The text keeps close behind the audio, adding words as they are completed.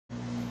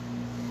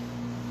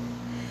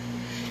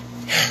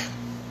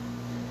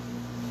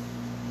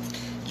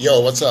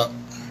Yo, what's up?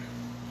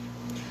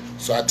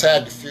 So I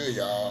tagged a few of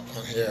y'all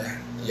on here.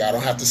 Y'all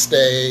don't have to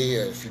stay,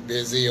 or if you're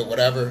busy or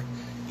whatever.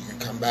 You can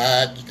come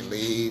back, you can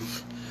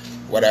leave,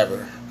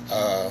 whatever.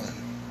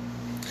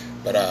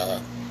 But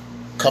a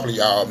couple of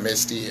y'all,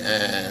 Misty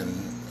and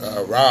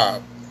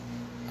Rob,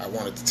 I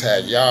wanted to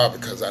tag y'all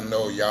because I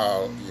know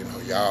y'all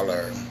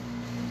are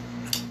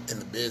in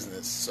the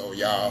business, so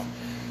y'all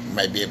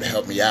might be able to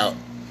help me out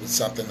with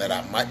something that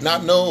I might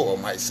not know or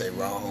might say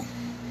wrong.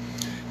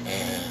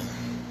 And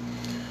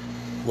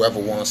whoever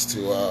wants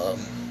to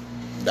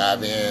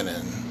dive in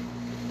and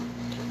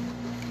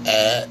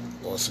add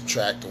or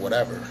subtract or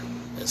whatever,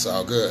 it's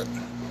all good.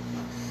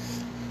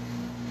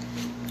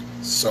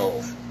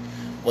 So,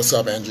 what's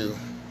up, Andrew?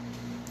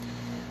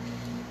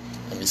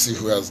 Let me see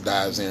who else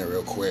dives in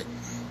real quick.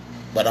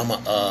 But I'm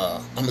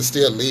gonna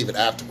still leave it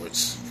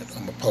afterwards.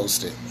 I'm gonna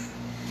post it.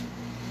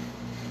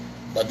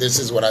 But this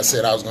is what I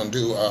said I was gonna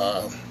do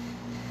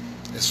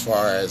as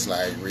far as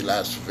like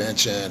relapse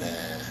prevention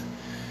and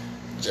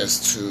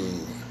just to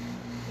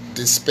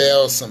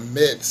dispel some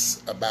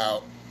myths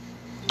about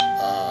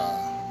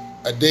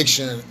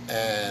addiction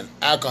and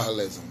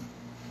alcoholism.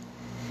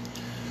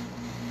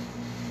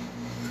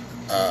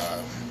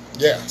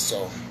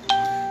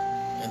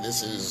 And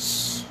this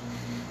is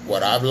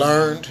what I've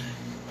learned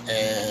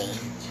and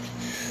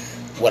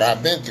what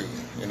I've been through.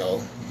 You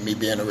know, me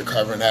being a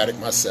recovering addict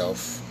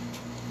myself,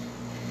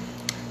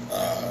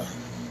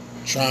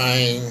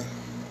 trying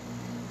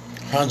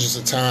hundreds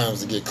of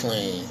times to get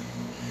clean.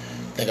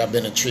 I think I've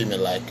been in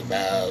treatment like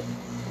about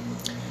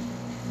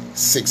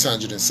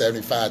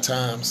 675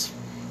 times.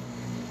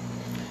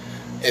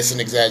 It's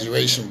an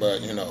exaggeration,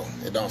 but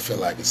it don't feel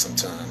like it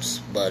sometimes.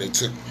 But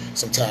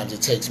sometimes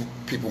it takes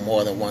people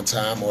more than one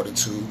time, more than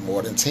two,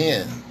 more than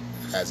 10,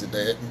 as it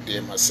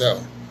did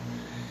myself.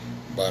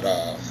 But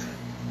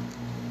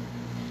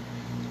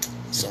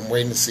so I'm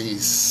waiting to see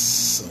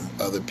some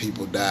other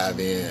people dive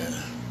in.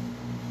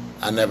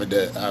 I never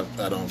did. I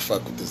don't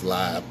fuck with this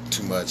live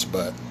too much,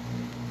 but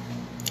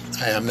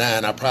I am now,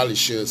 and I probably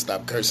should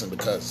stop cursing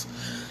because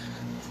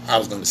I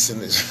was going to send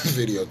this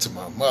video to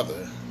my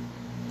mother.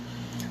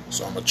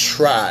 So I'm going to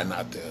try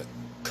not to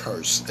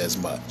curse as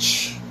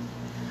much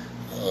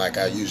like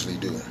I usually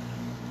do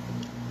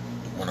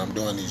when I'm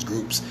doing these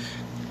groups.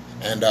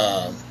 And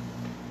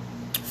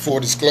full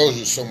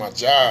disclosure, so my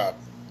job,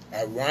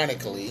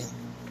 ironically,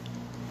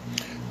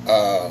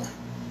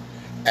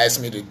 asked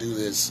me to do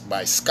this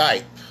by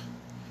Skype.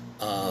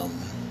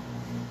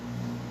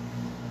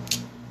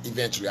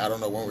 Eventually, I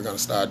don't know when we're going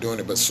to start doing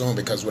it, but soon,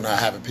 because we're not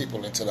having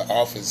people into the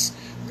office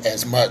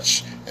as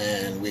much,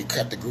 and we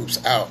cut the groups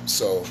out.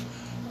 So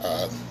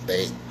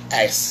they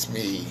asked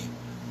me,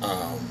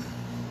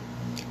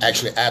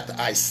 actually after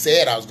I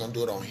said I was going to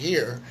do it on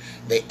here,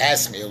 they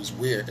asked me. It was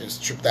weird. It was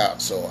tripped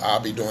out. So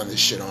I'll be doing this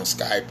shit on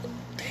Skype,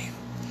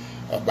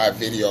 by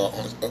video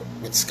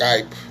with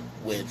Skype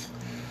with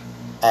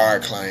our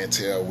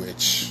clientele,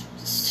 which,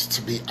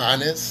 to be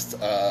honest,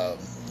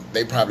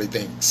 they probably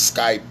think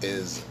Skype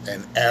is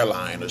an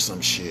airline or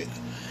some shit,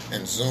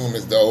 and Zoom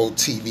is the old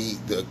TV,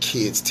 the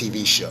kids'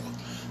 TV show.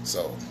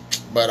 So,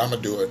 but I'm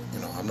gonna do it.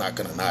 I'm not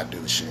gonna not do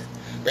the shit.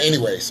 But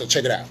anyway, so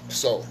check it out.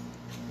 So,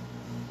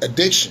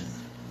 addiction,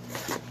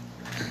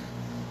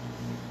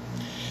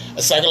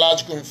 a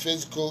psychological and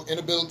physical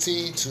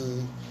inability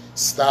to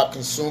stop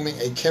consuming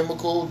a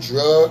chemical,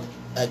 drug,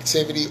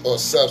 activity, or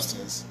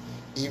substance,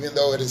 even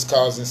though it is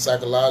causing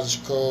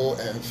psychological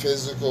and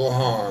physical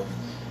harm.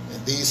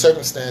 In these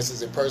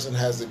circumstances, a person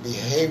has a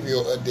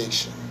behavioral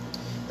addiction.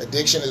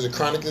 Addiction is a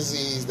chronic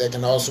disease that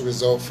can also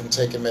result from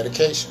taking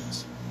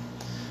medications.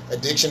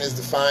 Addiction is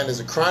defined as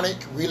a chronic,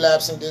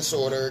 relapsing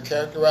disorder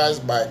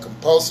characterized by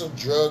compulsive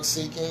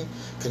drug-seeking,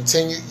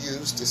 continued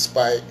use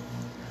despite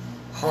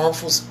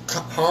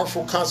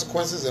harmful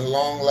consequences and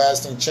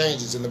long-lasting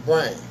changes in the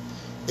brain.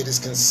 It is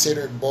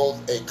considered both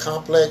a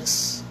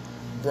complex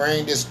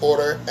brain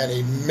disorder and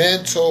a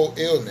mental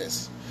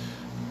illness.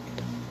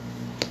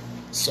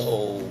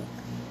 So,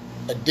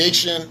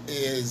 addiction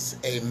is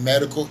a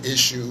medical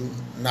issue,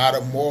 not a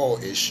moral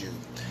issue.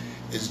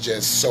 It's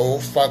just so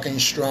fucking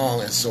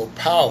strong and so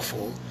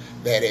powerful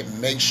that it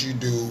makes you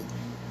do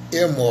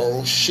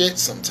immoral shit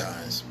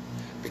sometimes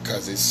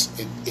because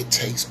it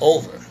takes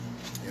over,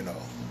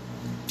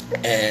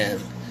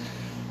 And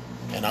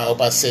I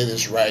hope I say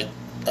this right.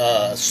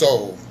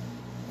 So,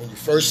 when you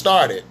first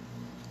started,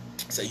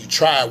 say you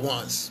try it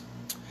once,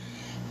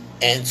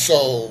 and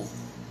so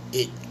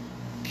it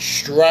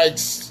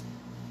strikes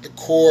the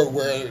chord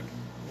where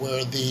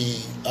the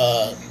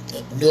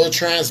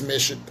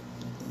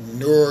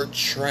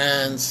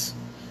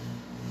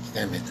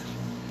damn it,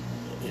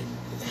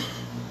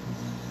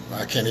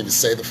 I can't even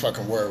say the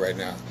fucking word right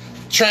now.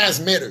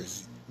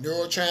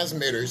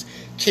 Neurotransmitters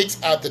kicks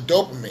out the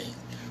dopamine,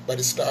 but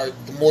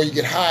the more you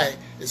get high,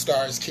 it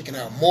starts kicking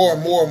out more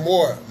and more and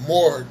more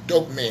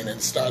dopamine, and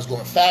it starts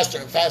going faster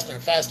and faster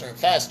and faster and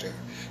faster,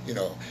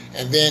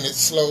 and then it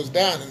slows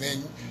down, and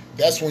then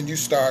that's when you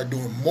start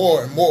doing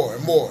more and more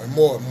and more and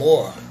more and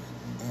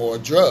more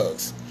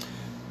drugs.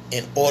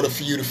 in order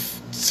for you to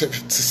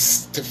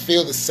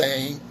feel the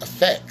same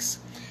effects.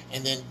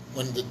 And then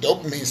when the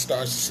dopamine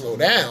starts to slow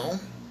down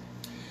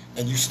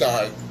and you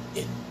start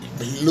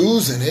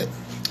losing it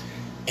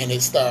and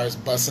it starts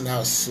busting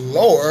out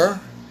slower,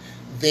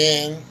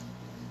 then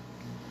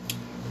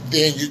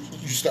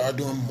you start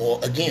doing more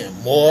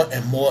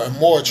and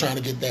more, trying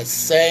to get that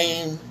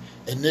same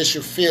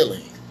initial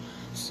feeling.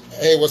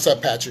 Hey, what's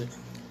up, Patrick?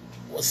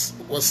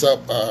 What's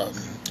up,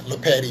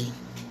 Lopetti?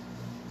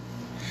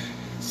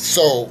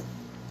 So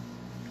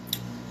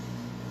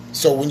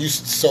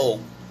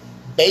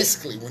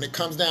basically, when it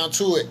comes down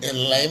to it, in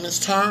layman's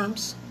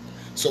terms,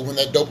 so when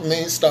that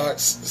dopamine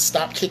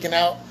stop kicking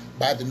out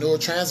by the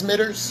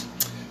neurotransmitters,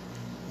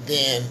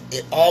 then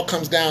it all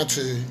comes down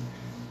to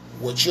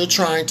what you're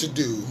trying to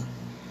do.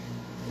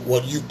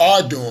 What you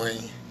are doing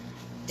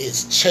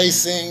is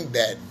chasing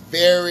that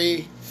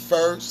very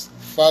first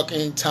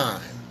fucking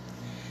time,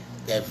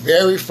 that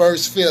very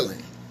first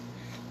feeling.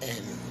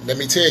 And let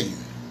me tell you,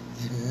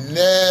 you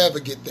never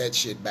get that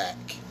shit back.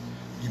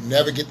 You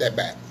never get that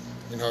back.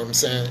 You know what I'm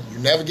saying? You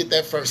never get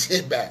that first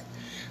hit back.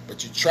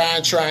 But you try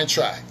and try and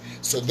try.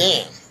 So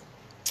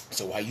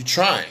while you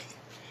trying,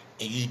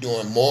 and you're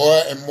doing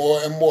more and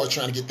more and more,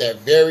 trying to get that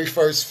very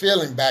first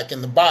feeling back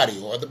in the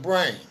body or the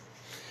brain,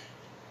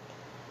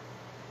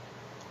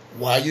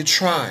 while you're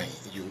trying,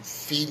 you're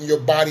feeding your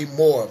body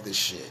more of this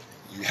shit.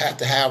 You have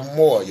to have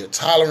more. Your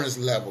tolerance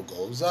level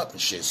goes up and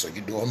shit. So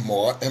you're doing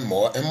more and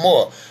more and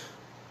more.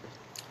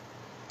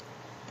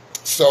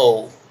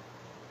 So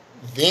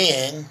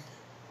then,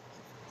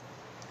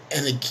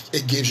 and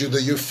it gives you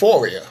the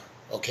euphoria,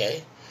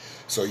 okay?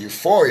 So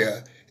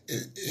euphoria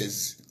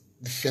is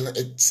the feeling.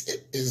 It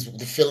is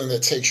the feeling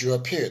that takes you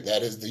up here.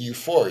 That is the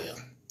euphoria.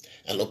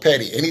 And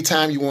Lopetti,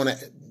 anytime you want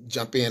to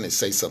jump in and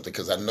say something,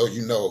 because I know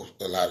you know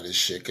a lot of this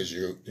shit, because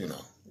you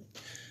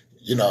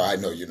know I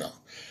know you know.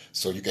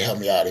 So you can help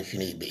me out if you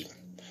need be.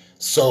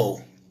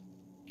 So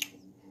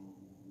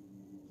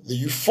the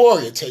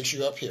euphoria takes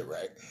you up here,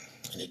 right?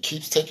 And it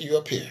keeps taking you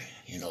up here.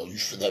 You know, you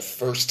for that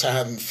first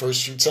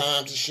few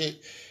times and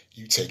shit,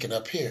 you taking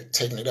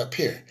it up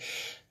here.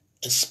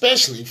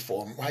 Especially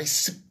for my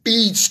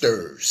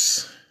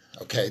speedsters,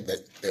 okay?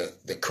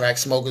 The crack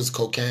smokers,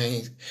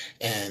 cocaine,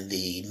 and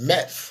the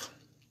meth.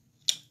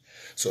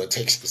 So it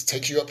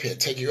takes you up here,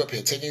 taking you up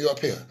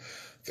here.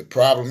 The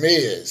problem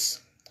is,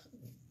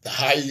 the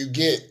higher you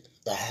get,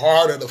 the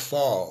harder the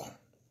fall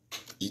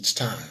each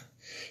time.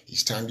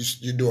 Each time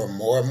you're doing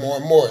more and more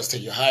and more, it's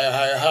taking you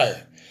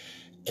higher.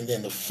 And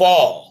then the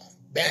fall,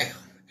 bam.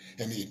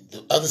 And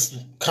the others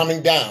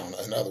coming down,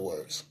 in other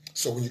words.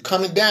 So when you're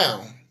coming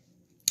down,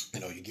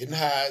 you're getting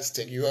high, it's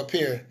taking you up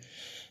here.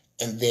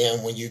 And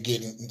then when you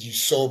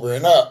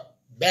sobering up,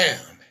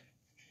 bam,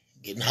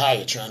 getting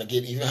higher, trying to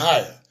get even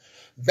higher.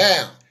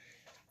 Bam.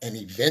 And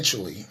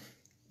eventually,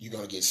 you're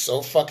going to get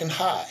so fucking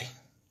high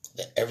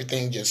that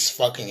everything just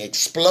fucking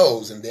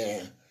explodes, and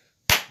then,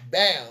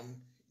 bam,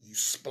 you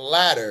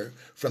splatter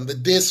from the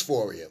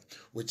dysphoria,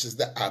 which is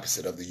the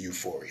opposite of the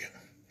euphoria,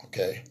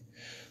 okay?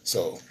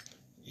 So,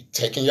 you're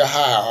taking your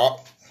high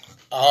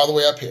all the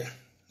way up here,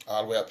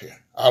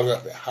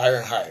 higher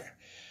and higher.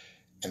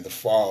 And the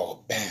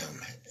fall, bam,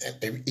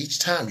 and each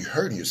time you're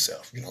hurting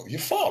yourself, you're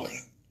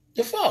falling.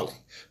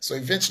 So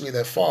eventually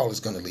that fall is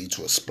going to lead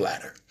to a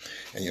splatter,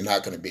 and you're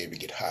not going to be able to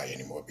get high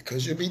anymore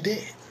because you'll be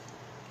dead.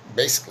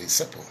 Basically,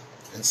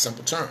 in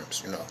simple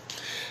terms,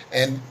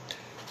 And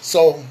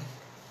so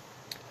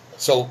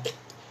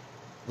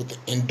with the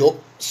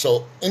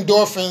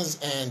endorphins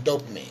and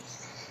dopamine.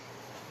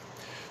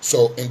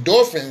 So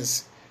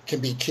endorphins can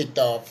be kicked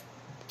off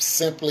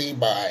simply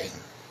by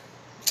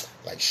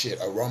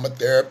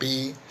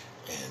aromatherapy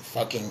and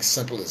fucking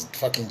simple as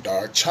fucking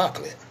dark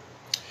chocolate.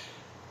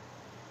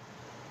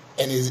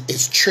 And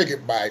it's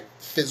triggered by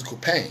physical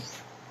pain.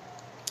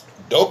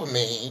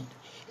 Dopamine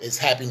is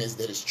happiness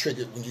that is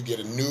triggered when you get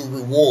a new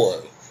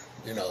reward.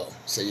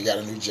 Say you got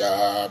a new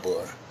job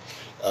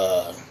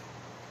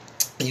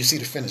and you see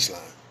the finish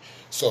line.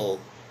 So,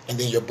 and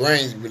then your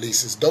brain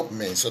releases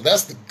dopamine. So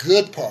that's the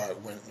good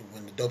part when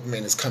the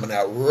dopamine is coming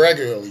out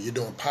regularly. You're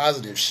doing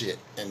positive shit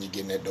and you're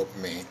getting that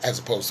dopamine, as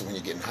opposed to when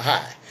you're getting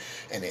high.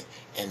 And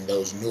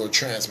those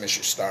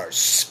neurotransmitters start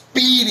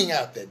speeding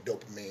out that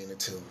dopamine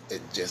until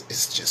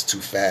it's just too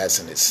fast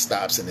and it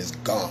stops and it's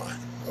gone.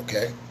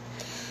 Okay?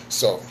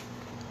 So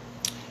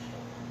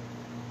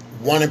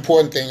one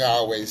important thing I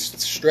always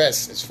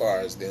stress as far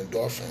as the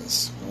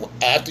endorphins,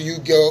 after you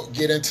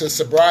get into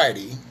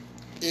sobriety,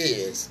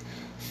 is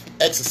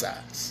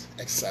exercise.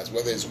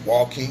 Whether it's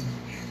walking,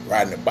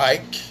 riding a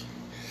bike,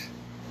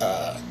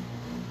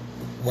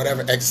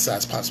 whatever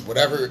exercise possible,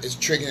 whatever is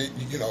triggering,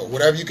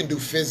 whatever you can do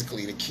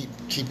physically to keep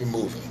it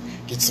moving.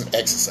 Get some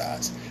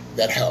exercise.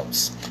 That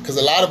helps. Because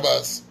a lot of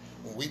us,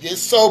 when we get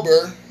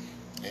sober,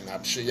 and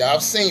I'm sure y'all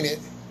have seen it,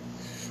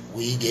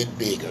 we get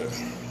bigger.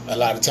 A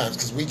lot of times,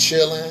 because we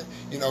chilling,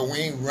 we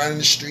ain't running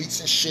the streets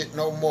and shit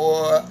no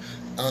more.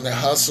 on the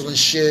hustle and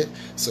shit.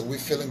 So we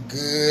feeling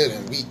good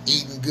and we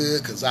eating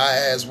good because our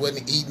ass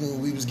wasn't eating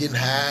when we was getting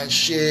high and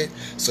shit.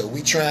 So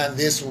we trying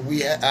this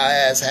when our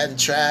ass hadn't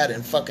tried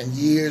in fucking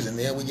years. And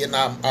then we getting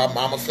our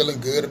mama feeling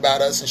good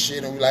about us and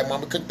shit. And we like,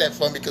 mama, cook that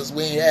for me because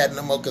we ain't had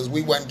no more because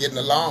we wasn't getting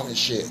along and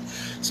shit.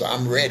 So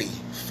I'm ready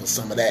for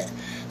some of that.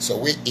 So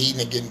we're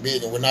eating and getting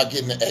big, and we're not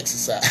getting the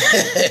exercise.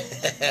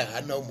 I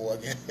know,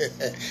 Morgan.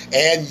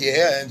 And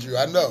yeah, Andrew,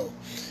 I know.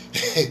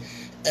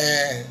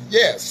 And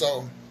yeah,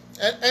 so,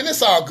 and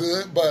it's all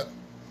good, but,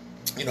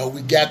 you know,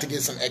 we got to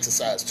get some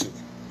exercise too.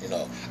 You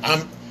know,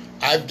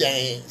 I've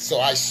gained, so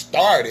I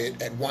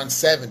started at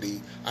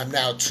 170, I'm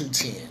now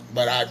 210,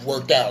 but I've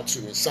worked out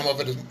too. Some of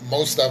it is,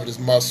 most of it is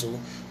muscle,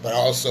 but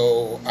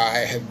also I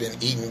have been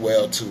eating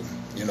well too,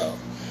 you know.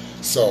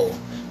 So,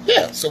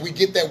 yeah, so we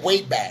get that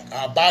weight back.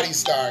 Our bodies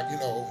start, you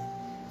know,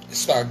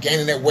 start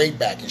gaining that weight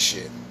back and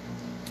shit,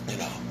 you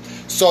know.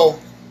 So,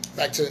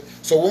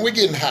 so when we're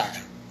getting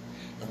high,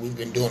 and we've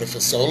been doing it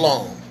for so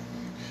long,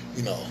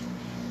 you know,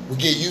 we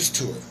get used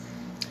to it.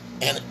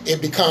 And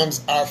it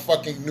becomes our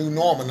fucking new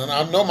normal. And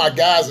I know my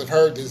guys have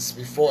heard this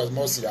before, as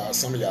most of y'all,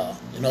 some of y'all,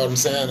 you know what I'm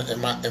saying,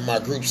 in my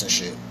groups and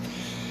shit.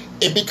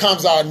 It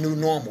becomes our new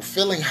normal.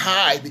 Feeling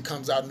high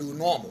becomes our new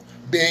normal.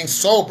 Being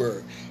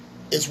sober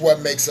is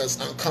what makes us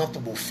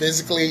uncomfortable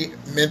physically,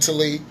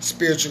 mentally,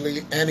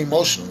 spiritually, and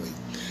emotionally.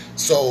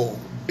 So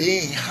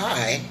being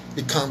high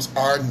becomes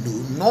our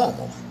new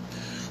normal,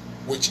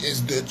 which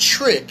is the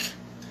trick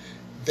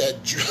that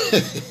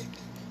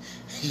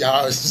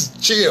y'all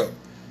just chill.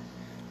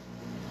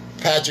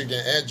 Patrick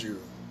and Andrew,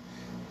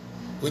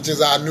 which is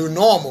our new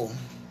normal.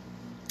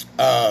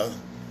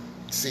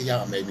 See,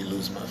 y'all made me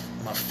lose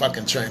my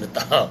fucking train of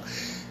thought.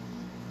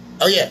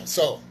 Oh yeah,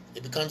 so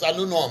it becomes our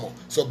new normal.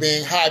 So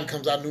being high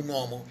becomes our new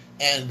normal,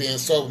 and being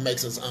sober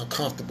makes us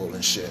uncomfortable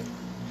and shit.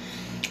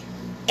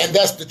 And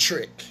that's the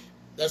trick.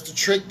 That's the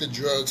trick the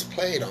drugs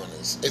played on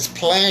us. It's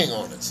playing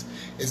on us.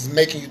 It's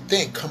making you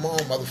think, come on,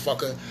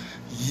 motherfucker,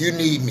 you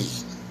need me.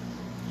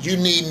 You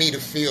need me to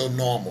feel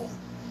normal.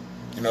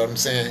 You know what I'm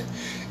saying?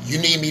 You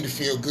need me to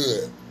feel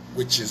good,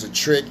 which is a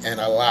trick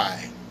and a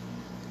lie.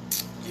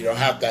 You don't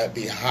have to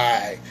be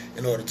high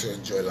in order to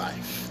enjoy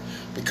life.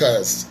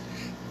 Because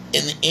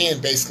in the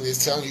end, basically,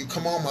 it's telling you,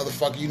 come on,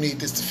 motherfucker, you need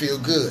this to feel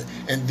good.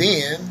 And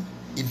then,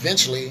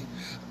 eventually,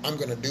 I'm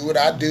going to do what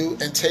I do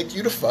and take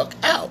you the fuck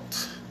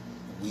out.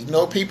 We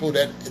know people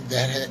that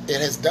it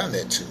has done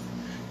that to.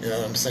 You know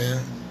what I'm saying?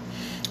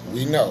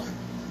 We know.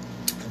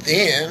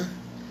 Then,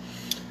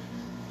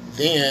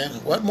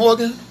 what,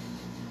 Morgan?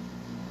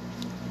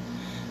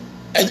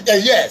 And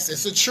yes,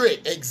 it's a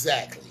trick.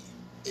 Exactly.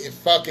 It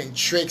fucking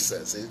tricks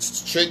us.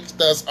 It's tricked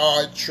us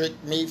all. It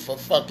tricked me for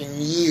fucking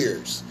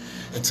years.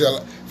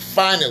 Until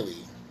finally,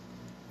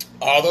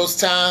 all those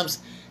times,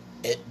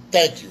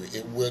 thank you.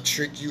 It will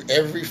trick you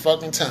every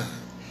fucking time.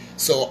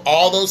 So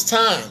all those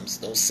times,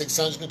 those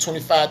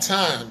 625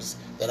 times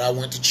that I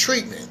went to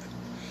treatment,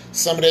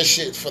 some of that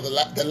shit, for the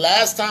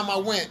last time I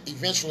went,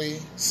 eventually,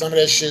 some of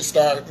that shit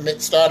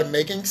started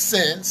making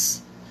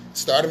sense.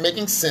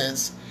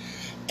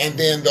 And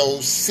then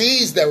those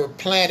seeds that were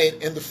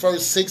planted in the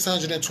first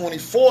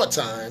 624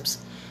 times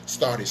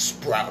started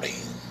sprouting.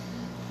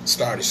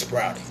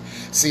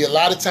 See, a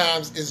lot of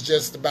times it's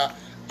just about,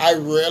 I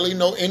rarely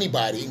know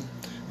anybody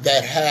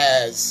that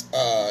has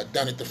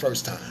done it the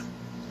first time.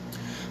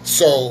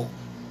 So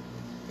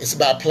it's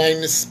about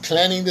planting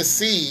the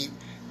seed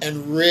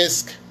and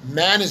risk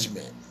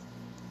management.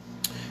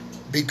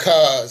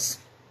 Because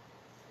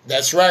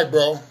that's right,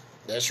 bro.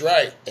 That's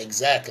right.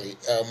 Exactly,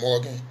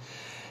 Morgan.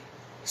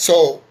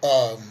 So,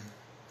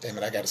 damn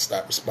it, I got to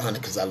stop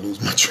responding because I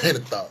lose my train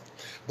of thought.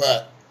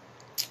 But,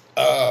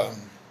 damn,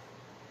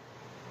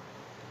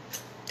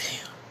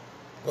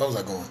 where was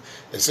I going?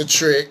 It's a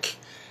trick.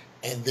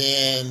 And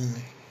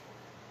then,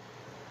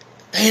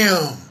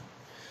 damn.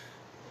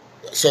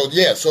 So,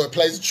 yeah, so it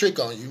plays a trick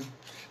on you.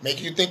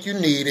 Make you think you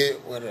need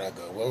it. Where did I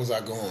go? Where was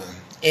I going?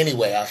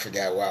 Anyway, I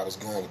forgot where I was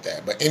going with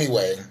that. But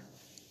anyway,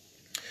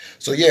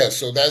 so yeah,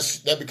 so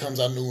that becomes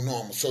our new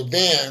normal. So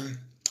then,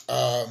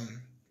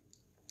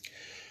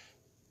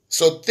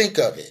 so think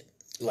of it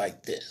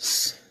like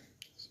this.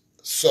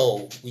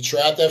 So we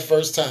tried that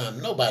first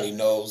time. Nobody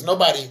knows.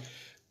 Nobody,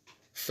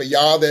 for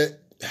y'all that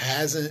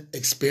hasn't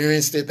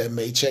experienced it, that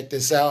may check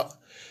this out,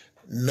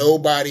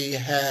 nobody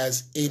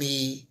has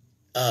any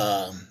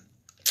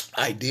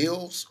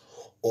ideals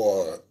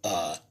or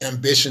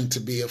ambition to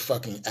be a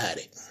fucking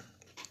addict.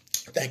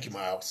 Thank you,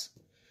 Miles.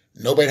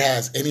 Nobody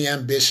has any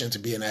ambition to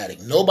be an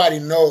addict. Nobody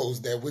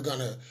knows that we're going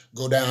to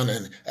go down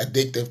an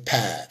addictive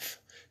path,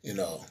 you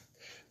know.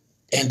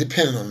 And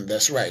depending on,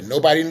 that's right.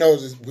 Nobody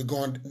knows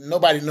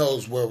nobody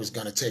knows where it's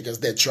going to take us.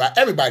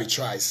 Everybody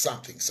tries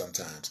something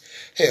sometimes.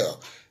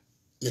 Hell,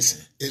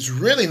 listen, it's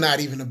really not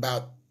even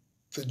about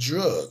the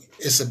drug.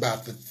 It's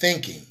about the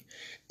thinking.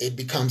 It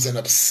becomes an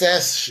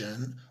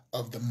obsession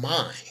of the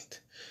mind.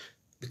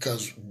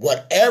 Because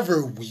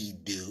whatever we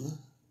do,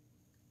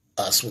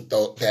 us with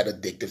that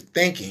addictive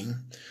thinking,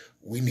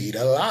 we need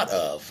a lot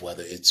of,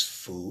 whether it's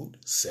food,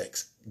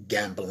 sex,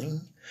 gambling,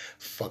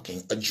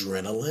 fucking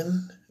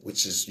adrenaline,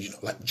 which is,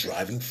 like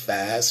driving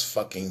fast,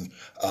 fucking,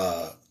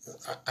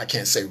 I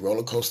can't say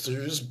roller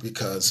coasters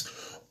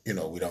because, we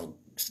don't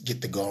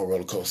get to go on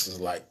roller coasters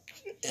like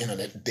in an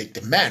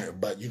addictive manner,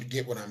 but you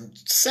get what I'm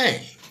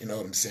saying. You know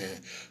what I'm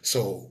saying?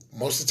 So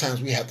most of the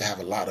times we have to have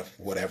a lot of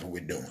whatever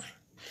we're doing.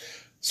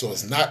 So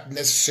it's not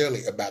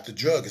necessarily about the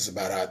drug, it's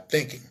about our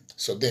thinking.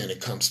 So then it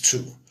comes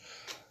to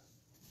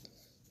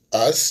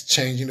us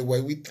changing the way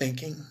we're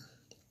thinking,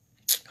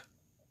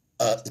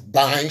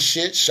 buying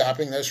shit,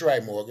 shopping, that's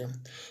right, Morgan.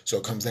 So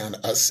it comes down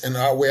to us and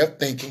our way of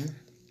thinking.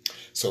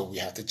 So we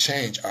have to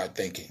change our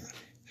thinking.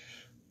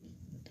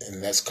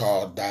 And that's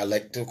called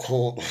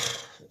dialectical,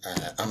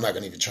 I'm not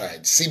going to even try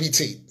it,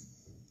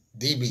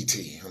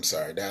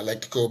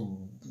 dialectical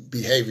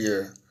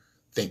behavior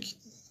thinking.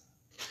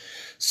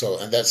 So,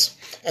 and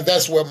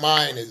that's where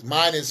mine is.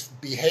 Mine is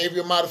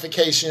behavior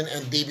modification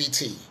and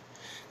DBT.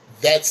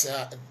 That's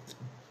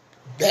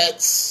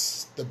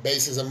the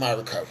basis of my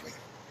recovery.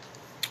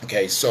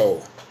 Okay,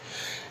 so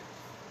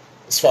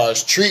as far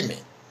as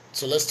treatment,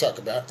 I'm going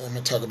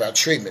to talk about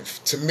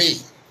treatment. To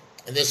me,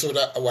 and this is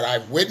what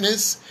I've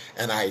witnessed,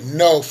 and I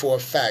know for a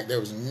fact there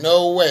was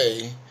no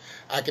way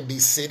I could be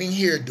sitting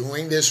here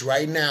doing this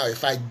right now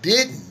if I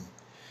didn't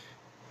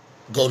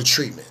go to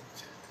treatment.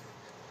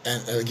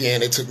 And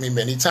again, it took me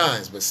many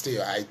times, but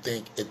still, I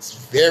think it's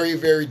very,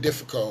 very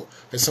difficult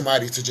for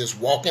somebody to just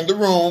walk in the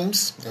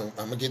rooms. I'm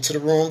going to get to the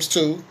rooms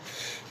too.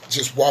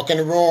 Just walk in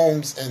the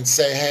rooms and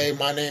say, hey,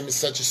 my name is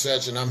such and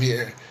such, and I'm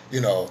here,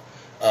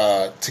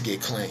 to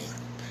get clean.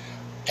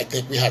 I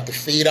think we have to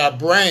feed our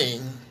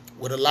brain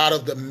with a lot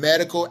of the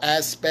medical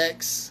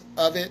aspects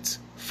of it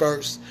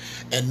first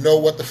and know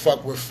what the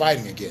fuck we're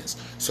fighting against.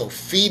 So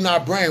feeding our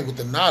brain with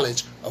the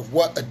knowledge of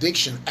what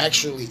addiction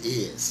actually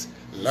is.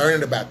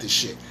 Learning about this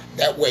shit.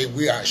 That way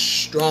we are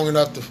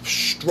stronger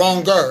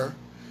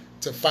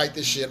to fight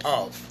this shit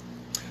off.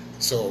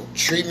 So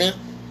treatment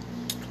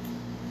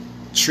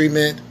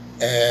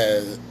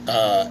is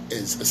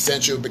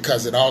essential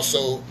because it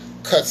also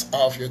cuts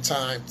off your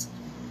time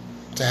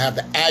to have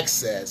the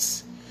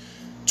access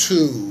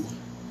to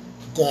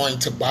going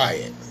to buy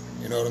it.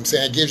 You know what I'm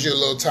saying? It gives you a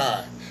little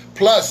time.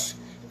 Plus,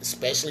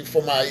 especially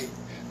for my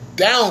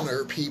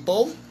downer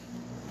people,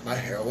 my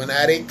heroin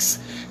addicts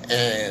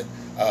and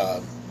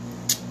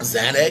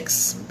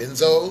Xanax,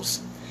 benzos,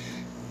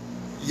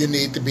 you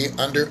need to be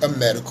under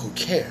medical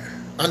care.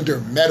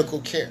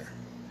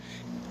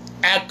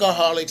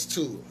 Alcoholics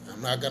too.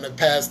 I'm not going to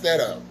pass that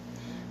up.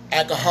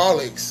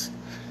 Alcoholics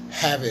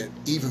have it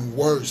even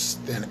worse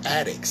than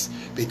addicts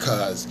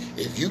because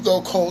if you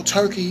go cold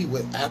turkey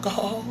with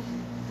alcohol,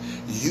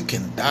 you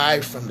can die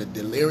from the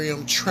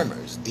delirium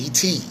tremors,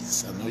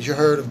 DTs. I know you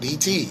heard of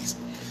DTs.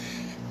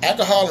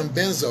 Alcohol and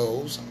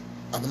benzos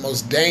are the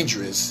most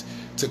dangerous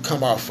to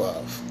come off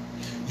of.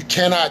 You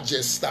cannot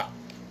just stop.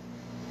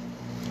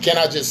 You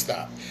cannot just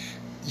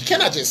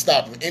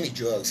stop with any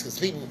drugs because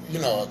people,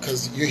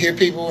 because you hear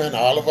people and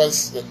all of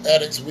us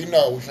addicts, we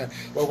know,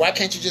 well, why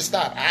can't you just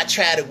stop? I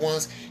tried it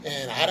once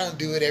and I don't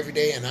do it every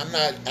day and I'm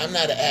not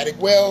an addict.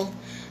 Well,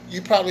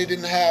 you probably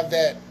didn't have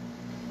that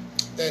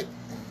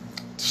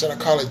should I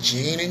call it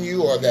gene in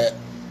you or that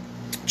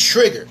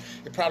trigger.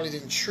 It probably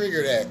didn't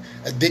trigger that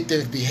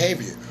addictive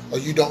behavior or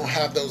you don't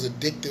have those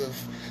addictive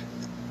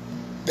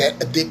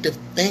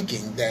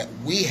thinking that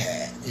we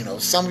had.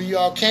 Some of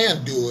y'all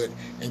can do it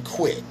and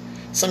quit.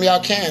 Some of y'all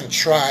can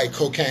try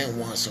cocaine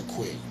once and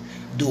quit.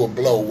 Do a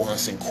blow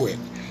once and quit.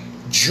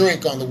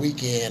 Drink on the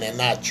weekend and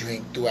not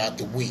drink throughout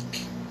the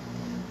week.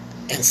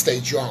 And stay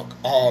drunk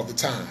all the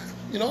time.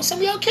 Some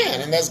of y'all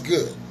can, and that's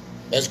good.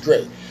 That's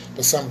great.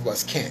 But some of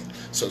us can't.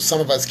 So some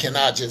of us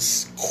cannot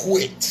just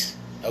quit.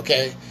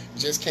 Okay? You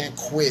just can't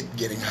quit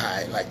getting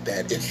high like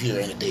that if you're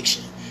in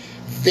addiction.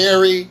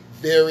 Very,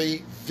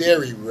 very,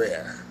 very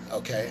rare.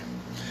 Okay?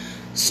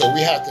 So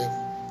we have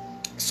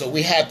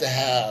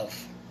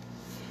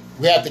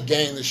to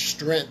gain the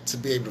strength to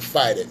be able to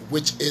fight it,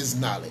 which is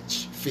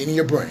knowledge, feeding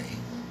your brain.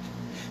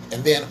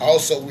 And then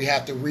also we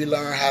have to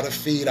relearn how to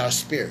feed our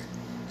spirit.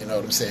 You know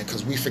what I'm saying?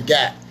 Because we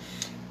forgot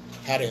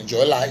how to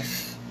enjoy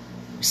life.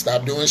 We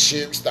stopped doing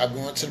shit. We stopped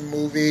going to the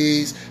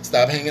movies.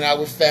 Stopped hanging out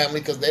with family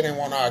because they didn't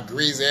want our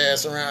greasy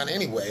ass around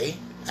anyway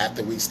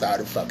after we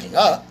started fucking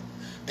up.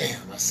 Damn,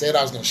 I said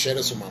I was going to share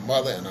this with my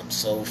mother and I'm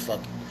so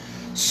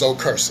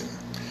cursing.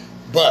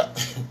 But,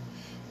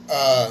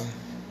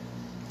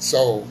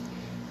 so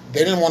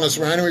they didn't want us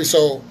around anyway.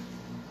 So,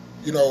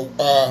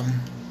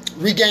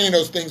 regaining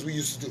those things we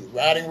used to do.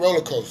 Riding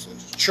roller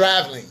coasters,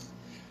 traveling.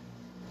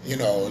 A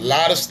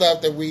lot of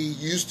stuff that we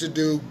used to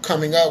do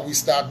coming up, we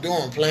stopped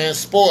doing. Playing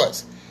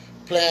sports,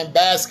 playing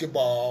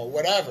basketball,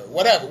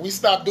 whatever. We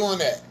stopped doing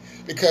that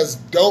because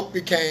dope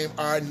became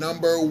our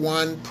number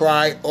one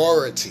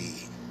priority.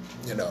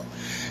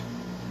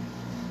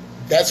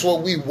 That's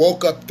what we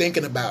woke up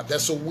thinking about.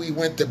 That's what we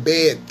went to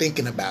bed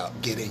thinking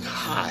about, getting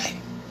high.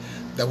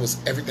 That was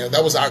everything.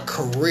 That was our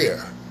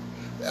career.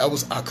 That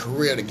was our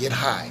career, to get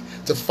high,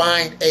 to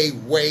find a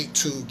way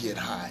to get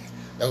high.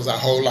 That was our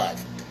whole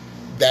life.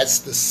 That's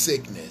the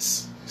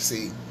sickness.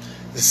 See,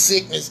 The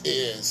sickness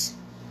is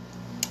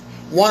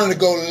wanting to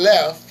go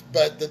left,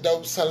 but the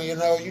dope's telling you,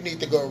 no, you need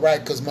to go right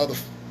because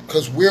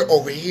we're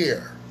over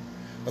here.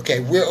 Okay,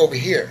 we're over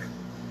here.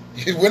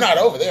 We're not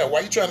over there. Why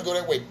are you trying to go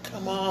that way?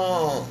 Come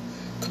on,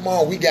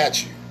 we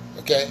got you.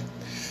 Okay,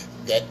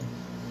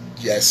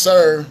 yes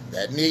sir.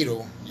 That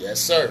needle, yes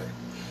sir.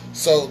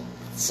 So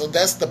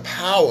that's the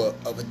power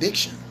of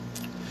addiction.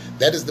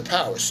 That is the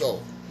power.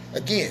 So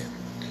again,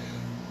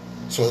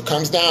 so it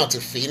comes down to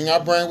feeding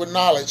our brain with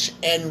knowledge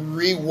and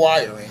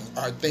rewiring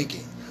our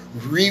thinking,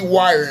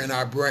 rewiring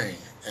our brain.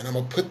 And I'm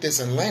gonna put this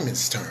in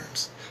layman's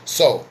terms.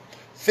 So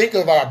think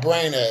of our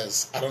brain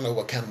as, I don't know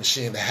what kind of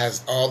machine that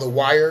has all the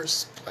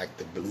wires, like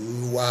the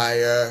blue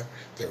wire,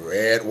 the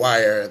red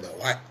wire, the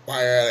white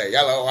wire, the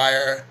yellow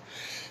wire.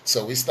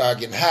 So we start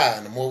getting high,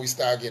 and the more we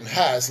start getting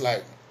high, it's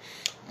like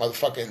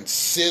motherfucking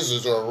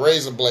scissors or a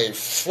razor blade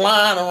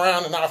flying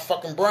around in our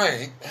fucking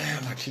brain.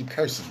 Damn, I keep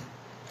cursing.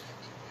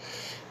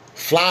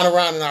 Flying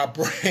around in our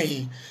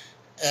brain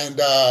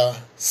and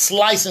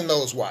slicing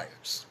those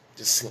wires,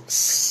 just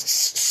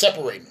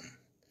separating them.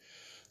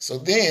 So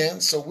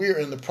we're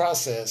in the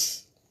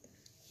process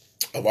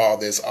of all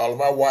this. All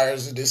of our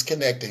wires are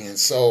disconnecting, and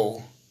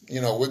so,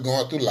 we're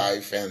going through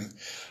life, and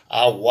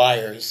our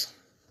wires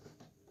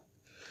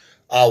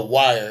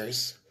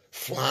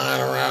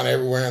flying around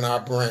everywhere in our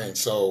brain.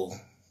 So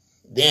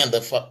then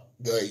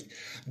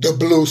the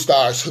blue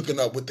starts hooking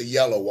up with the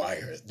yellow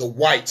wire. The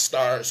white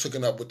starts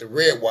hooking up with the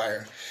red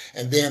wire.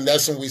 And then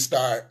that's when we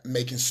start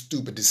making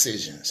stupid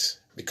decisions,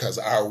 because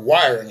our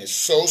wiring is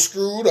so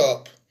screwed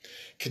up,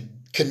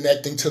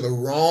 connecting to the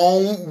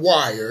wrong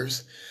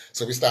wires.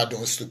 So we start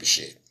doing stupid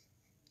shit.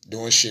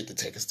 Doing shit to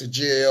take us to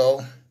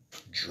jail,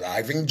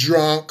 driving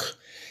drunk,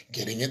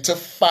 getting into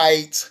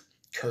fights,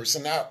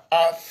 cursing out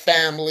our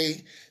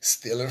family,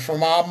 stealing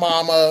from our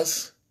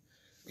mamas.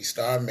 We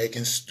start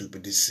making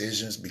stupid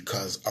decisions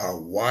because our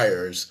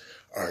wires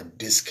are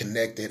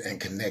disconnected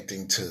and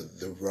connecting to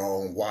the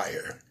wrong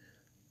wire.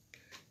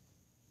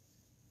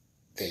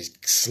 They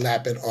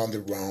slap it on the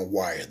wrong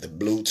wire, the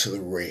blue to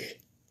the red,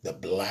 the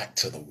black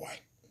to the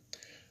white.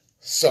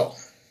 So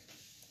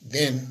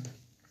then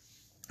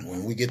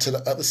when we get to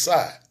the other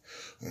side,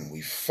 when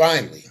we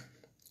finally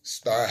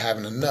start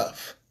having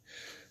enough,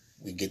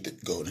 we get to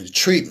go to the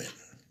treatment.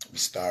 We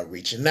start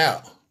reaching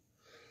out.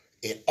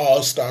 It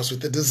all starts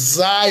with the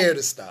desire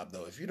to stop,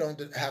 though. If you don't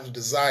have the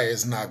desire,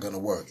 it's not going to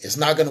work. It's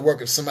not going to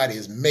work if somebody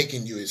is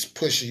making you, is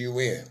pushing you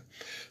in.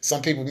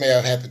 Some people may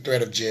have had the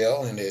threat of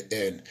jail, and they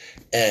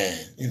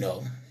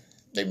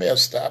may have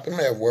stopped. It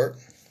may have worked.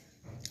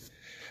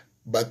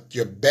 But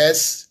your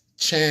best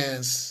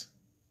chance,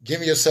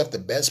 giving yourself the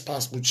best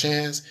possible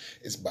chance,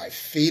 is by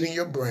feeding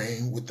your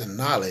brain with the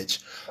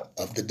knowledge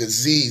of the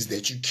disease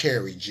that you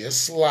carry.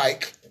 Just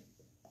like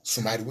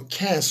somebody with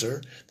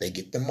cancer, they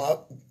get them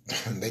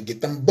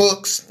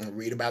books and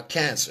read about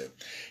cancer.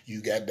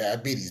 You got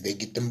diabetes, they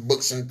get them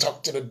books and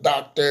talk to the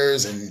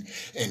doctors and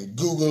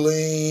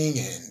Googling,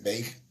 and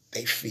they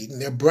feeding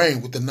their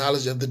brain with the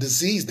knowledge of the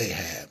disease they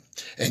have.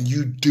 And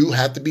you do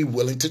have to be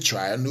willing to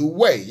try a new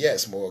way.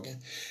 Yes, Morgan.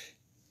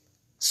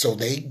 So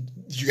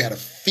you got to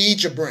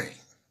feed your brain.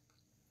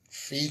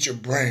 Feed your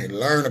brain.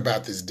 Learn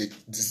about this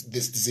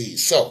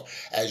disease. So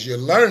as you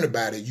learn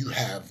about it, you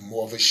have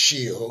more of a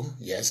shield.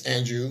 Yes,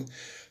 Andrew,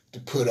 to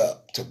put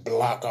up, to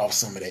block off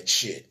some of that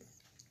shit.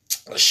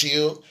 A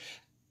shield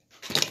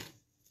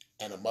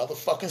and a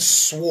motherfucking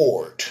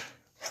sword.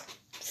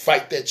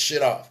 Fight that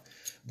shit off.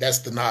 That's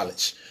the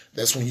knowledge.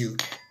 That's when you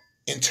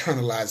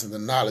internalizing the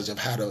knowledge of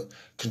how to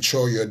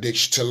control your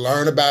addiction, to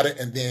learn about it,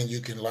 and then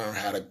you can learn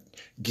how to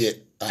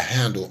get a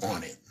handle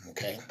on it.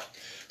 Okay.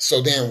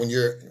 So then when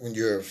you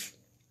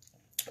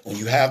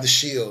have the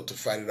shield to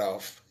fight it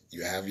off,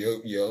 you have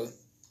your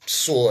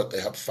sword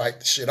to help fight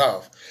the shit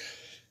off.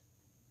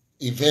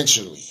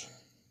 Eventually,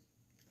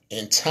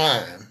 in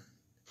time,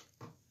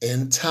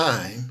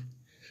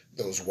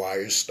 those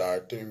wires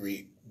start to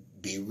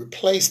be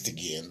replaced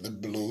again. The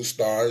blue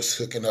starts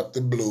hooking up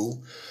the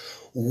blue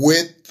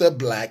with the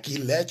black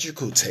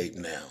electrical tape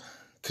now,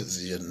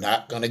 because you're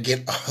not going to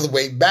get all the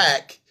way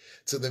back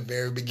to the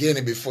very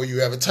beginning before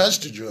you ever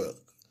touch the drug.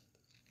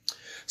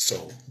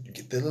 So you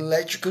get the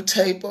electrical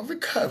tape of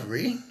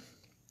recovery.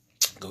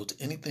 Go to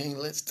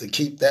anything to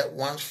keep that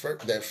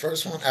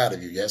first one out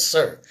of you. Yes,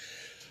 sir.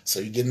 So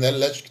you're getting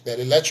that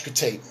electrical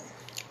tape.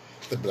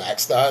 The black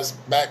stars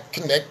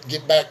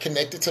get back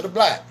connected to the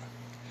black.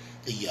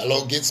 The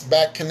yellow gets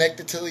back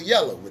connected to the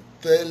yellow with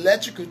the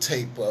electrical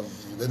tape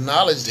of the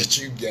knowledge that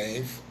you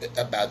gained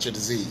about your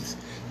disease.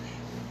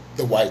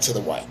 The white to the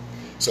white.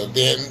 So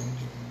then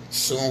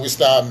soon we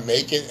start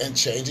making and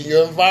changing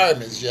your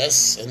environments.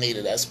 Yes,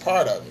 Anita, that's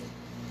part of it.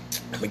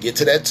 I'm going to get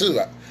to that too.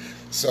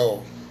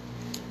 So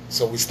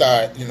we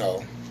start,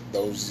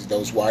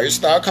 those wires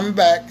start coming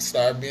back,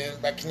 start being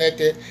back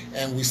connected,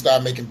 and we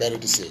start making better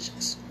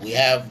decisions. We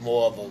have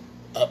more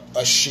of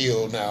a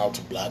shield now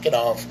to block it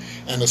off,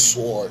 and a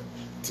sword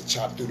to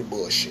chop through the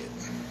bullshit.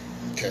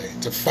 Okay,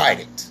 to fight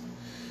it.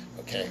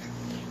 Okay,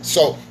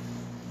 so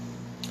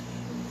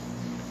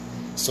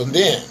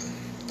then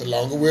The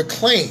longer we're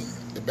clean,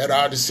 the better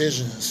our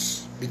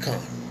decisions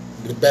become.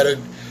 The better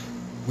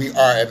we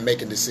are at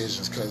making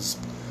decisions, because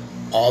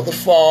all the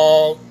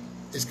fog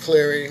is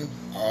clearing,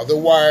 all the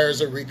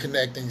wires are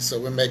reconnecting, so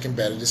we're making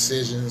better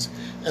decisions,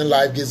 and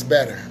life gets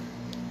better.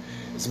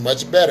 It's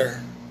much better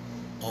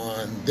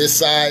on this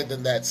side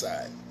than that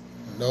side.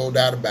 No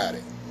doubt about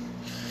it.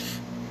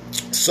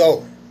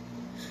 So,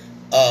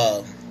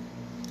 a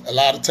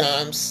lot of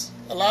times,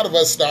 a lot of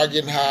us start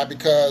getting high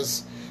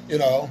because,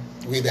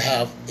 we either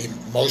have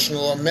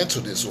emotional or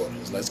mental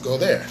disorders. Let's go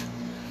there.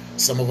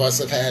 Some of us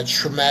have had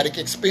traumatic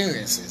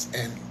experiences.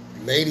 And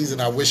ladies,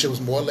 and I wish there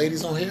was more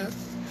ladies on here,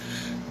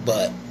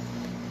 but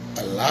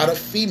a lot of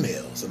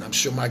females, and I'm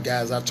sure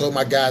I've told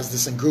my guys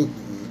this in group,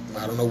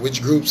 I don't know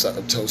which groups,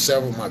 I've told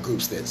several of my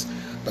groups this,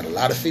 but a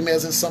lot of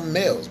females and some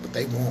males, but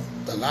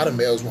a lot of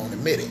males won't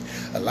admit it.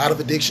 A lot of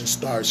addiction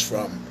starts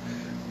from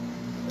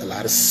a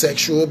lot of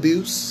sexual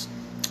abuse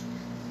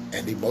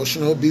and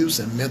emotional abuse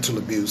and mental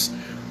abuse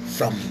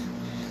from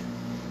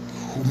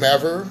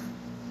whomever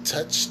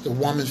touched the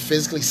woman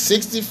physically.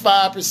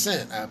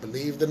 65%, I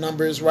believe the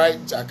number is right.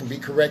 I can be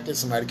corrected.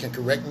 Somebody can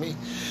correct me.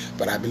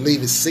 But I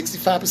believe it's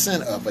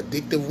 65% of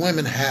addicted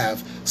women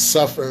have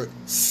suffered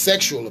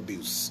sexual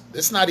abuse.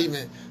 This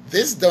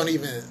don't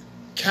even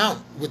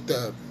count with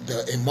the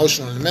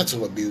emotional and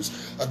mental abuse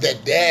of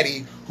that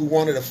daddy who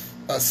wanted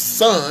a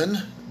son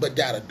but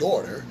got a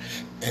daughter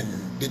and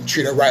didn't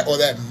treat her right, or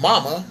that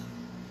mama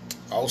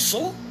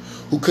also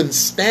who couldn't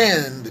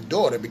stand the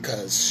daughter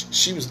because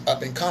she was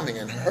up and coming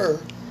and her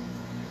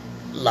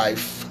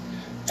life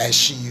as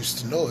she used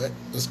to know it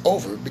was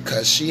over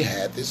because she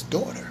had this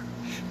daughter.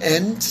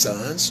 And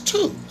sons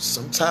too.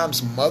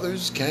 Sometimes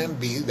mothers can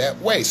be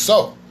that way.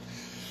 So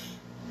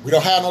we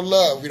don't have no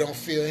love. We don't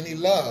feel any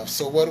love.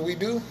 So what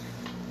do?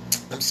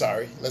 I'm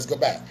sorry. Let's go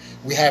back.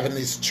 We're having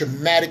these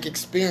traumatic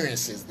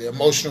experiences, the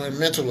emotional and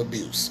mental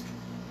abuse.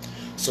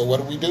 So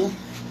what do?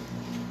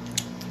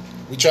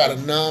 We try to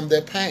numb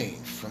their pain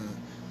from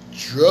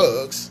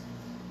drugs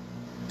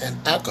and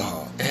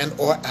alcohol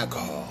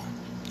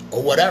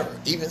or whatever,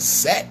 even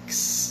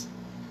sex,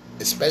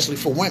 especially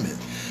for women.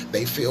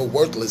 They feel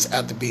worthless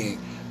after being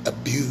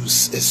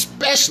abused,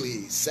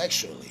 especially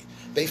sexually.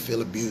 They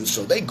feel abused,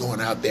 so they going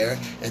out there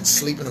and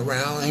sleeping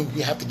around, and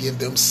we have to give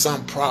them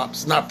some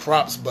props, not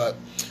props, but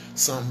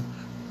some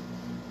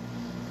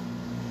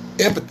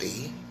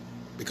empathy,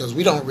 because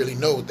we don't really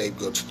know what they've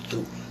gone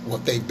through,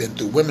 what they've been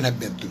through. Women have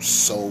been through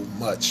so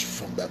much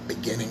from the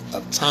beginning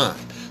of time,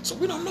 so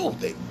we don't know what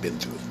they've been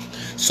through.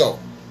 So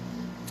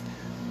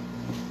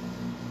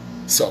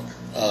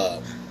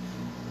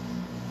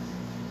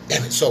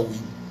we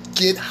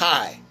get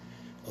high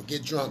or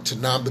get drunk to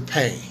numb the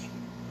pain.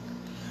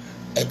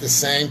 At the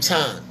same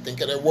time,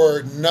 think of that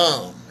word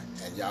numb.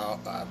 And y'all,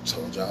 I've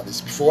told y'all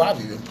this before, I've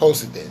even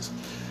posted this.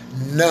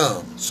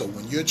 Numb. So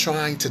when you're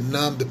trying to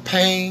numb the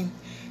pain,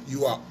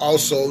 you are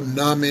also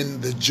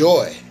numbing the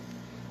joy.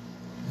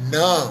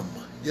 Numb.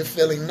 You're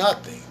feeling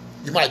nothing.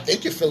 You might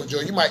think you're feeling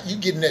joy. You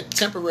getting that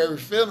temporary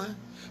feeling,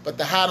 but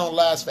the high don't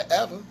last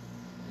forever.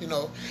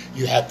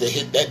 You have to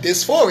hit that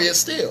dysphoria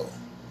still.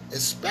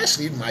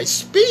 Especially my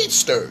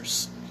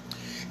speedsters.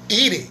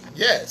 Eating,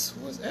 yes.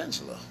 Who is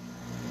Angela?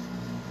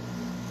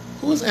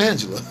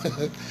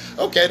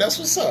 Okay, that's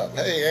what's up.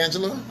 Hey,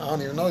 Angela. I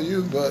don't even know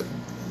you, but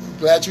I'm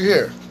glad you're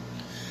here.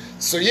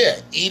 So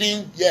yeah,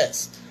 eating,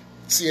 yes.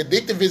 See,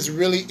 addictive is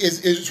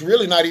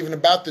really not even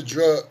about the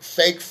drug.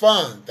 Fake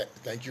fun.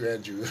 Thank you,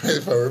 Andrew.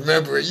 If I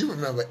remember it, you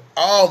remember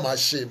all my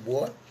shit,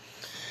 boy.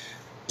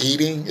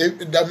 Eating,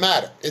 it doesn't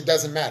matter. It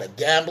doesn't matter.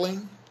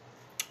 Gambling,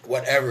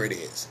 whatever it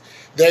is.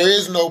 There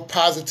is no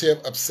positive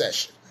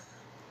obsession.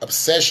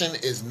 Obsession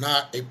is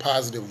not a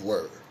positive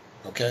word,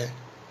 okay?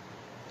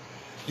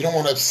 You don't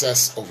want to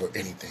obsess over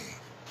anything.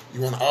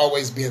 You want to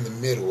always be in the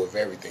middle of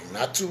everything.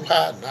 Not too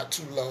high, not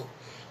too low,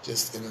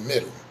 just in the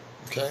middle,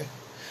 okay?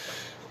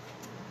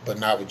 But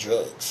not with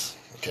drugs,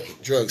 okay?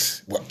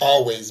 Drugs will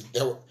always,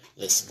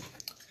 listen,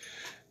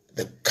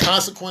 the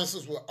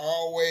consequences will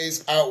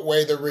always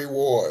outweigh the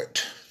reward.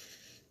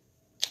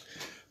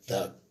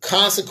 The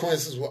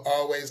consequences will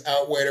always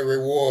outweigh the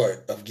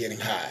reward of getting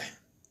high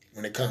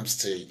when it comes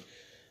to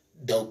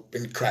dope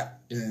and crack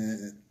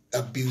and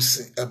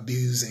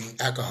abusing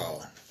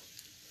alcohol,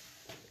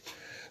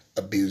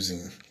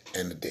 abusing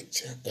and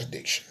addiction.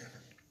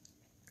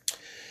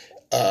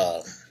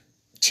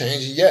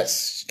 Change,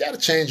 yes, you got to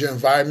change your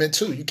environment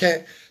too. You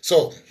can't.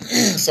 So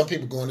some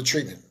people go into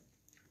treatment,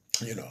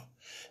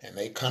 and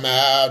they come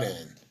out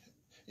and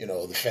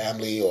the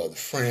family or the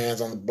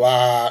friends on the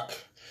block,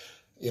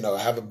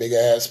 have a big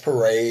ass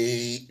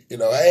parade,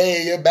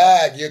 hey, you're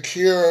back, you're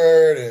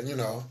cured, and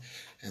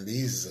and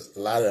a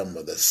lot of them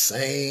are the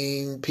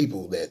same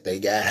people that they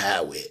got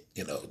high with,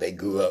 they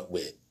grew up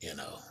with,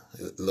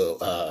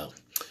 little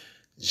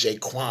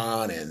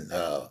Jaquan and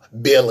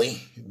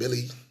Billy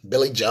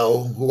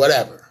Joe,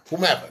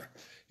 whomever,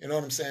 you know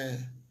what I'm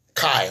saying?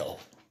 Kyle,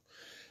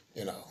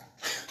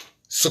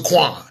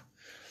 Saquon.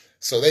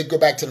 So they go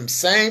back to them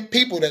same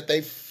people that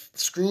they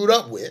screwed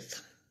up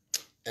with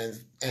and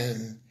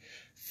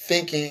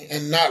thinking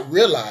and not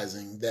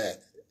realizing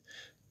that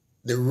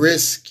the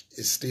risk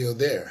is still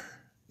there.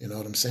 You know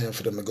what I'm saying?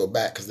 For them to go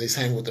back because they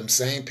hang with them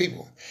same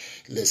people.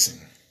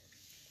 Listen,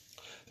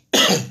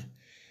 if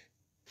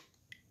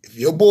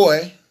your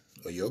boy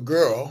or your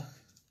girl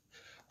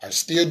are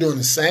still doing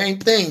the same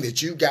thing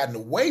that you've gotten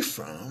away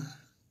from,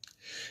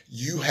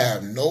 you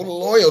have no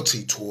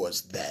loyalty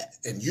towards that.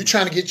 And you're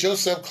trying to get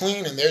yourself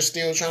clean and they're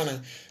still trying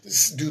to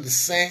do the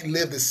same,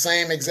 live the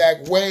same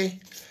exact way.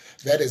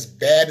 That is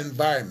bad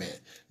environment.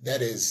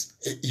 That is,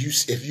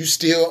 if you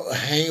still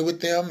hang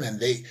with them and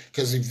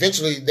because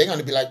eventually they're going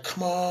to be like,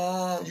 come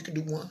on, you can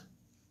do one.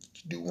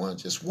 You can do one,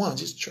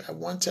 just try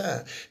one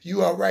time.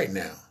 You all right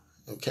now.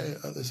 Okay,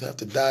 others have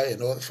to die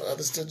in order for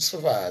others to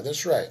survive.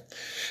 That's right.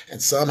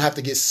 And some have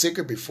to get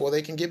sicker before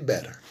they can get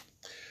better.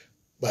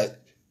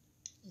 But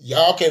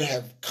y'all can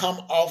have come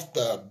off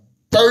the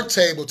birth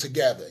table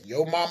together.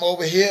 Your mom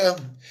over here,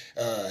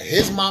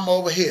 his mom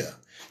over here.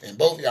 And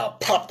both of y'all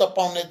popped up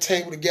on that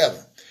table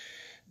together.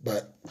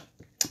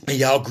 And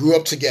y'all grew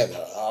up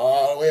together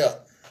all the way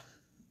up.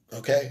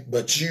 Okay?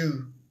 But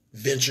you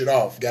ventured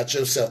off, got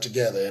yourself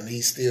together, and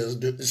he's still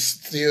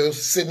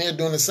sitting here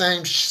doing the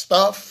same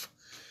stuff.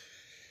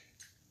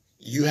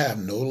 You have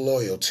no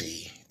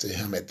loyalty to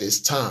him at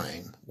this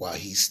time while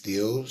he's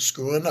still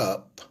screwing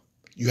up.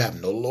 You have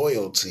no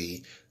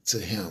loyalty to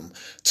him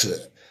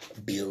to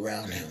be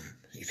around him.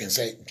 You can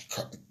say,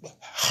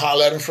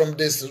 holler at him from a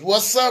distance.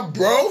 What's up,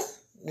 bro?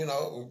 You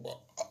know,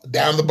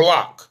 down the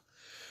block.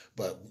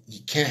 But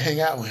you can't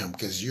hang out with him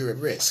because you're at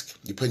risk.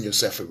 You're putting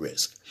yourself at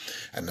risk.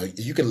 I know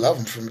you can love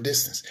him from a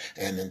distance.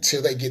 And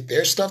until they get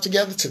their stuff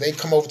together, till they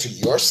come over to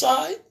your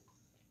side,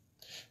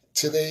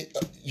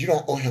 you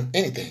don't owe him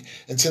anything.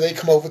 Until they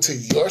come over to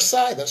your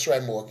side, that's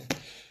right, Morgan,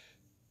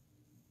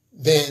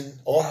 then,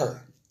 or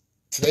her,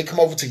 till they come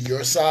over to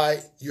your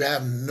side, you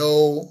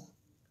don't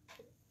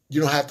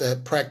have to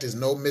practice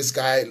no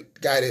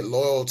misguided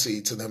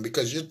loyalty to them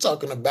because you're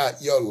talking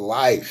about your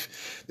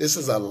life. This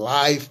is a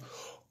life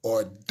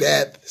or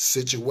death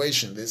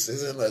situation. This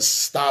isn't a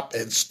stop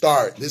and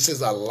start. This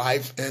is a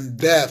life and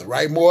death.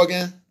 Right,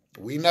 Morgan?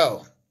 We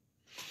know.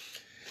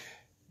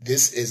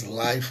 This is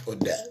life or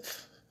death.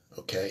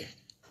 Okay?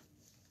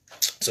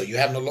 So you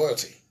have no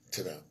loyalty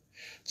to them.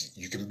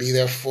 You can be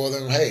there for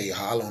them. Hey,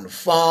 holler on the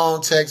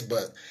phone, text,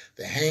 but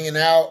they're hanging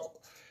out.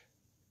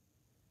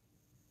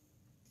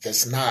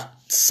 That's not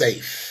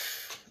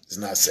safe. It's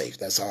not safe.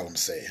 That's all I'm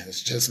saying.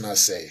 It's just not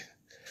safe.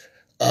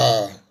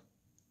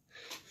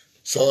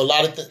 So a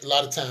lot of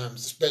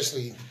times,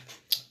 especially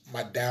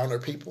my downer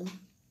people,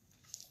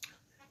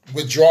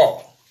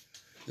 withdrawal.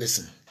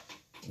 Listen,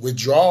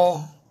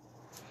 withdrawal.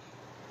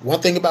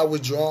 One thing about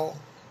withdrawal,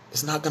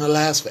 it's not going to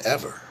last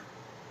forever.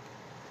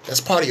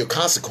 That's part of your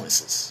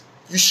consequences.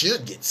 You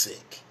should get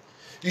sick.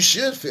 You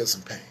should feel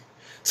some pain.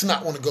 To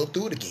not want to go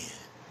through it again.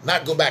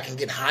 Not go back and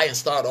get high and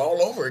start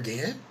all over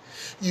again.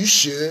 You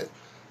should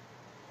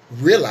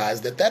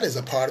realize that is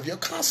a part of your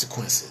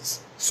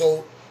consequences.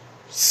 So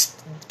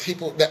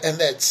people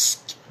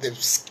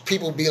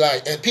be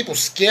like, and people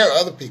scare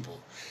other people.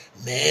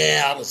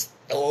 Man, I was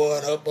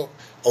throwing up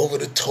over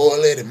the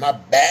toilet and my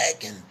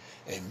back and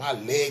my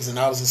legs, and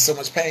I was in so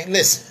much pain.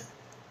 Listen,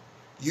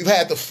 you've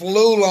had the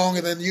flu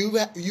longer than you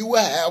will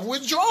have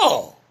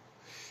withdrawal.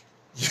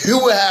 You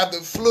will have the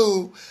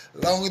flu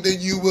longer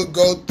than you will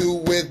go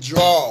through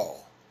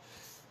withdrawal.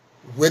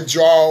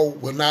 Withdrawal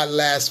will not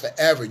last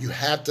forever. You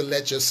have to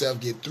let yourself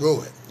get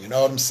through it. You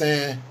know what I'm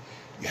saying?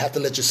 You have to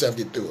let yourself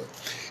get through it.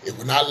 It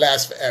will not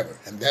last forever.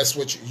 And that's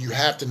what you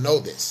have to know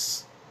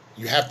this.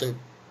 You have to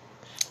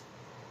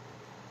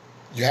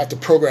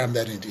program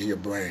that into your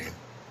brain.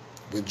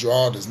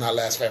 Withdrawal does not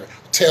last forever.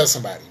 Tell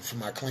somebody, for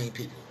my clean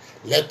people.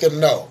 Let them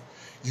know.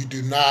 You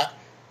do not,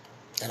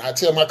 and I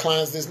tell my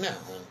clients this now,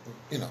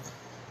 you know,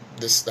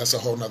 that's a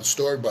whole nother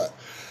story, but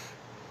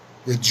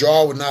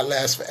withdrawal will not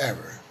last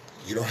forever.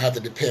 You don't have to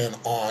depend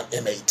on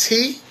MAT.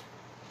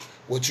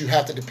 What you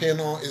have to depend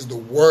on is the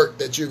work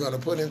that you're going to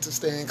put into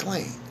staying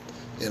clean.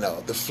 You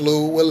know, the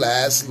flu will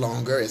last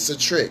longer. It's a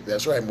trick.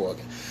 That's right,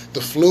 Morgan.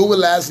 The flu will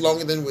last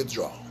longer than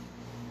withdrawal.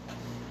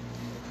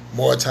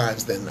 More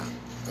times than not.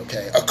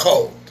 Okay? A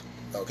cold.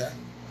 Okay?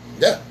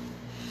 Yeah.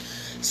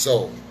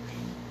 So,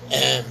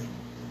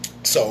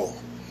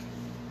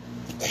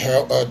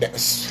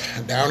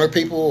 downer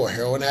people or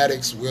heroin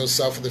addicts will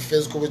suffer the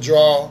physical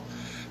withdrawal.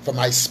 For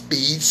my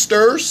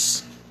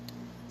speedsters,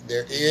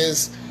 there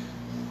is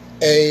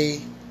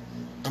an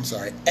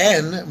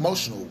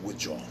emotional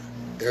withdrawal.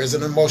 There is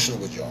an emotional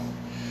withdrawal.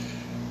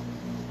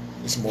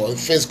 It's more than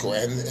physical.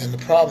 And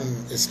the problem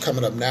is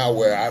coming up now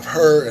where I've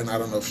heard, and I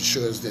don't know for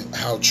sure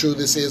how true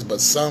this is,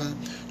 but some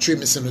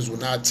treatment centers will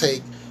not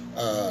take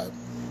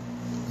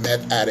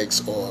meth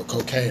addicts or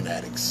cocaine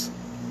addicts.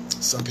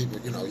 Some people,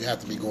 you have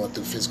to be going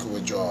through physical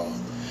withdrawal.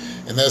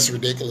 And that's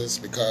ridiculous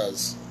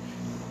because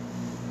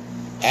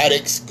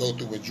addicts go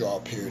through withdrawal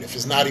period. If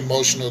it's not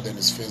emotional, then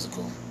it's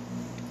physical.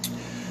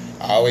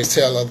 I always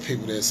tell other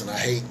people this, and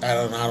I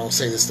don't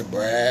say this to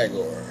brag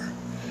or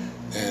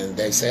And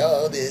they say,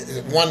 oh,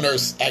 one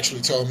nurse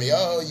actually told me,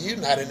 oh, you're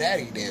not an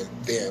addict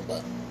then.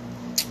 But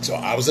so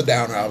I was a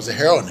downer. I was a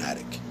heroin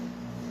addict.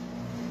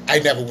 I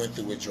never went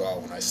through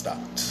withdrawal when I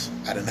stopped.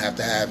 I didn't have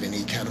to have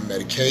any kind of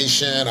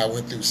medication. I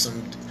went through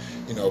some,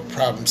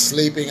 problem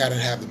sleeping. I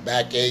didn't have the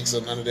backaches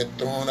or none of that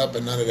throwing up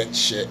and none of that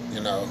shit,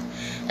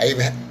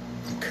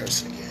 I'm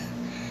cursing again.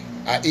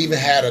 I even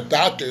had a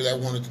doctor that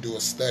wanted to do a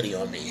study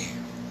on me,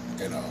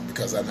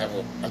 because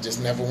I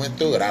just never went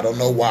through it. I don't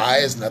know why.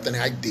 It's nothing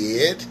I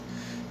did,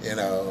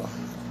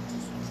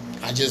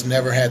 I just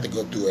never had to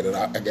go through it, and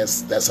I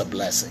guess that's a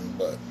blessing,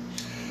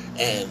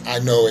 and I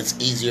know it's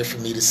easier for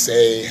me to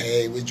say,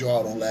 hey,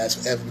 withdrawal don't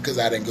last forever because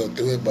I didn't go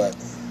through it, but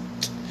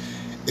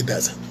it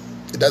doesn't.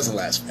 It doesn't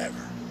last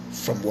forever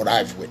from what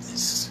I've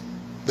witnessed.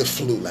 The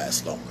flu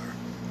lasts longer.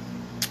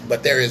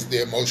 But there is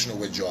the emotional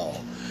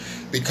withdrawal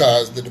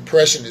because the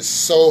depression is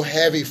so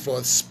heavy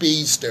for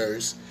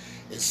speedsters.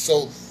 It's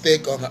so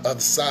thick on the other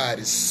side.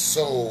 It's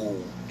so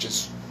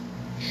just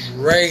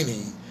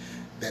draining.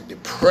 That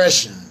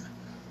depression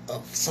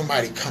of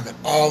somebody coming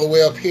all the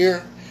way up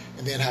here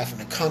and then having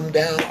to come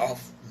down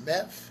off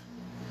meth.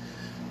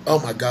 Oh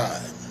my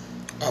God.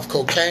 Off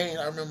cocaine.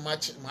 I remember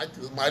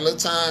my little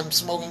time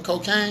smoking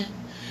cocaine.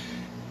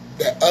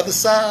 That other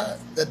side,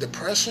 that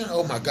depression,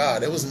 oh my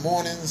God. There was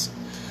mornings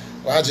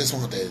where I just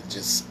wanted to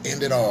just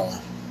end it all.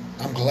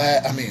 I'm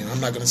glad, I'm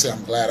not going to say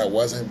I'm glad I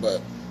wasn't,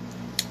 but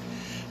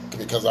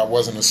because I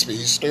wasn't a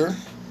speedster,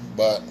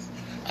 but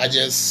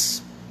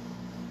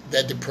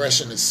that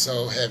depression is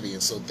so heavy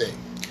and so thick.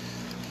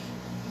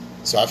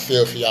 So I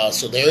feel for y'all.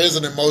 So there is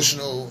an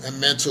emotional and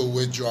mental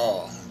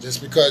withdrawal. Just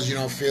because you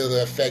don't feel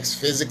the effects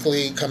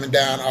physically coming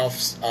down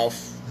off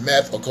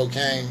meth or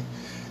cocaine,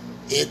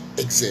 it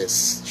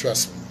exists.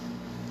 Trust me.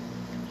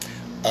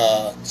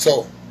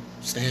 So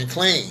staying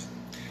clean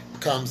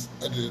becomes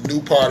a new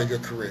part of your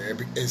career.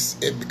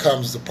 It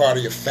becomes a part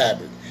of your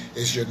fabric.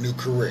 It's your new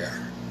career.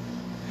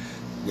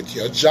 With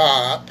your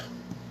job,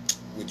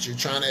 what you're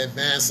trying to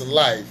advance in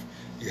life,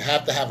 you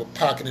have to have a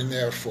pocket in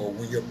there for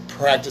when you're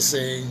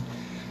practicing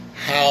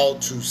how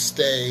to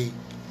stay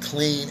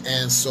clean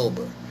and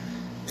sober.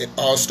 It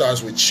all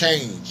starts with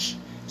change.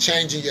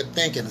 Changing your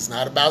thinking. It's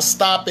not about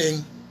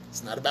stopping.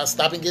 It's not about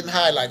stopping getting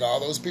high like all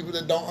those people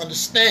that don't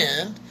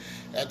understand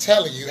are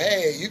telling you,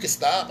 hey, you can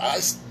stop. I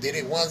did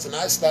it once and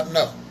I stopped.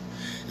 No.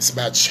 It's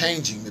about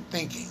changing the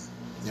thinking,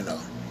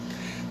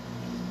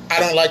 I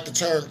don't like the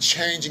term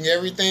changing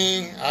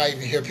everything. I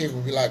even hear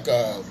people be like,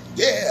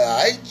 yeah,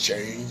 I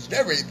changed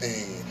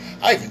everything.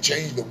 I even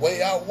changed the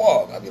way I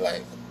walk. I be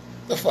like,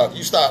 the fuck?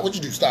 What'd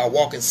you do? Start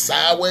walking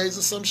sideways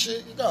or some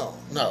shit? You go.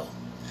 No.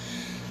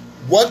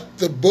 What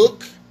the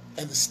book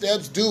and the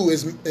steps do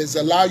is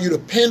allow you to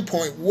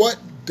pinpoint what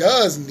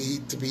does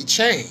need to be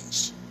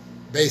changed,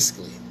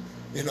 basically.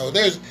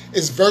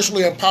 It's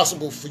virtually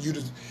impossible for you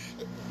to,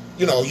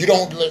 you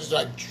don't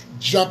like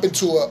jump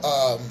into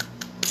a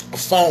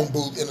phone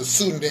booth in a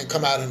suit and then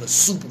come out in a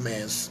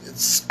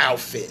Superman's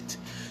outfit.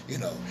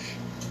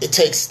 It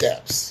takes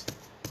steps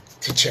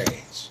to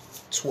change.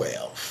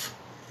 12.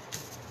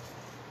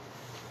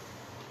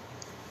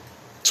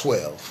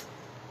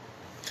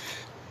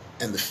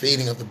 And the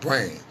feeding of the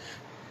brain.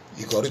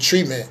 You go to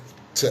treatment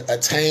to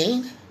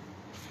attain.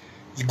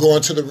 You go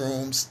into the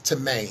rooms to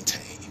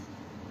maintain.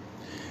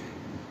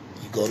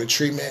 You go to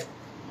treatment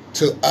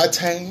to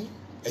attain,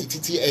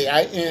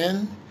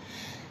 ATTAIN.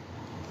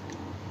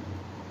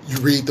 You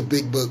read the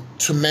big book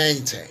to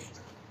maintain.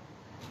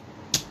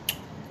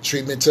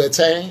 Treatment to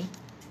attain.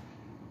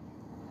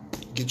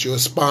 Get you a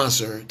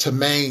sponsor to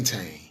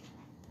maintain.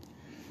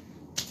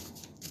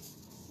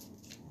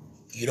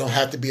 You don't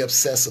have to be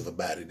obsessive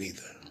about it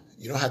either.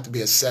 You don't have to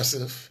be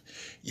obsessive.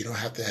 You don't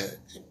have to,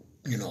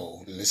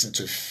 listen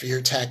to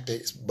fear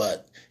tactics,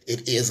 but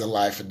it is a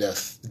life or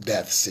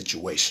death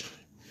situation.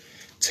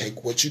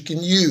 Take what you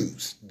can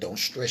use. Don't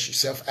stress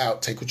yourself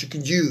out. Take what you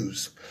can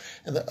use.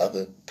 And the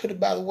other, put it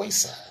by the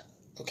wayside.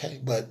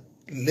 Okay? But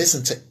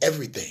listen to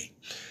everything.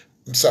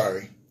 I'm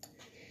sorry.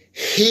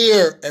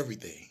 Hear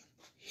everything.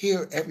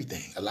 Hear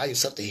everything. Allow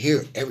yourself to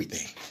hear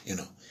everything,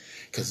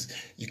 because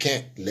you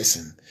can't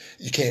listen.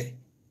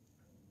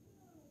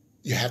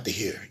 You have to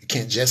hear. You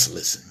can't just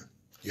listen.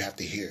 You have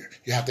to hear.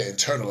 You have to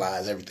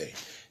internalize everything.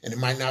 And it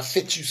might not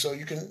fit you, so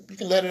you can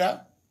let it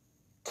out.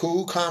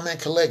 Cool, calm, and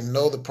collect.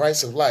 Know the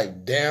price of life.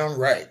 Damn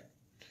right.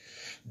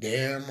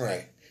 Damn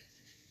right.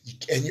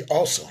 And you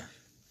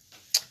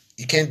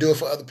can't do it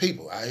for other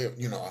people. I hear,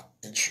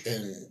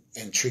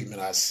 in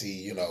treatment, I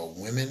see,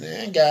 women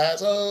and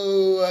guys,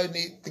 oh, I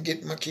need to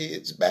get my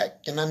kids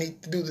back and I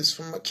need to do this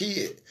for my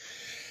kid.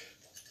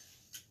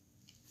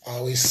 I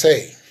always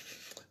say,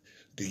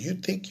 do you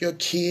think your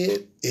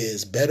kid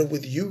is better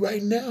with you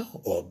right now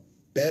or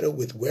better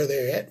with where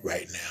they're at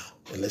right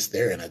now, unless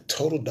they're in a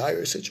total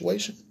dire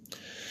situation?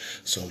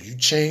 So you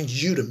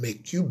change you to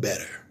make you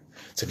better,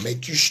 to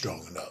make you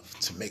strong enough,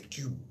 to make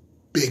you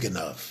big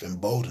enough and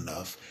bold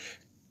enough.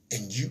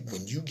 And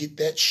when you get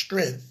that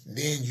strength,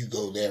 then you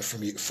go there for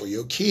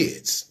your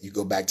kids. You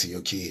go back to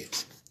your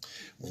kids.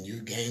 When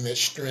you gain that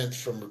strength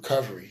from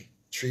recovery,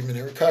 treatment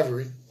and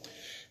recovery.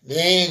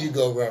 Then you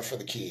go run for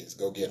the kids,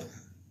 go get them.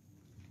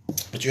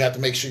 But you have to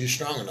make sure you're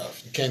strong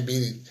enough. You can't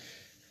be,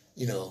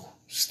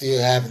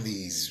 still having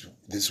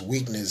this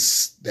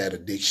weakness that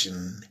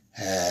addiction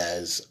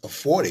has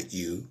afforded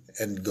you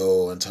and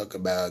go and talk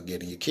about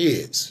getting your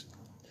kids.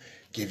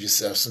 Give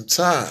yourself some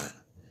time.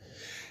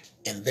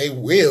 And they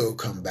will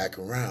come back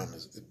around.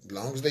 As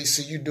long as they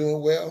see you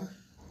doing well,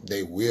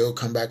 they will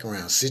come back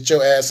around. Sit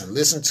your ass and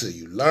listen to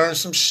you. Learn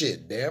some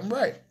shit. Damn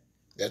right.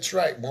 That's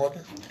right,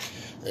 Morgan.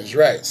 That's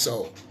right.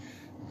 So,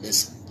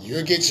 listen,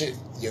 you'll get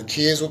your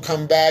kids will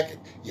come back.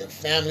 Your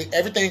family,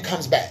 everything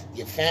comes back.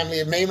 Your family,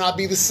 it may not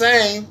be the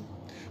same,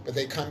 but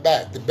they come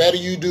back. The better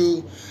you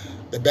do,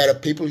 the better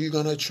people you're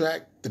going to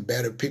attract, the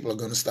better people are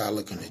going to start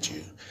looking at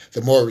you.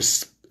 The more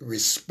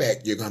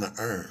respect you're going to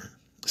earn,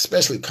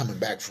 especially coming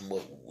back from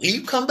what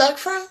we've come back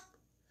from.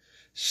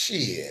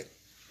 Shit.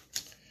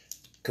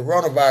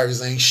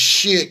 Coronavirus ain't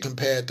shit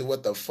compared to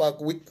what the fuck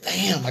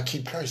damn, I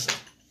keep cursing.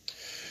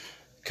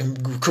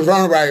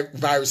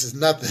 Coronavirus is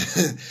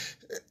nothing.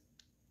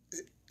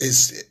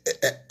 Is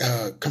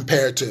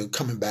compared to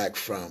coming back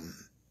from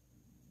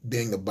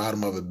being the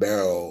bottom of a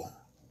barrel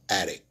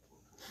addict.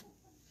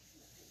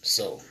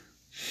 So,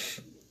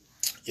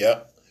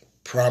 yep,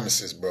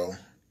 promises, bro.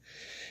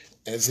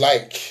 And it's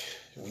like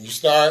when you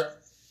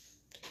start,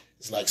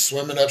 it's like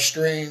swimming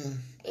upstream.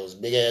 Those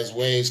big ass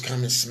waves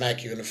come and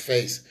smack you in the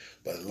face.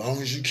 But as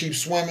long as you keep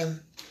swimming,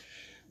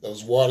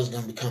 those waters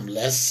gonna become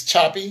less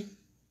choppy.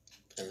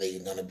 And they're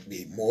going to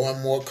be more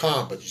and more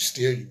calm, but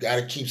you got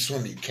to keep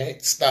swimming. You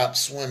can't stop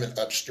swimming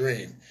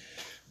upstream.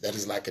 That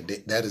is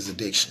that is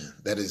addiction.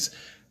 That is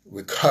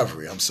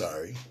recovery. I'm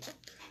sorry.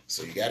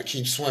 So you got to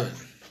keep swimming,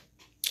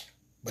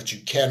 but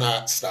you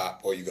cannot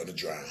stop or you're going to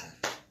drown.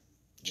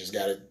 You just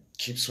got to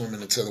keep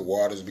swimming until the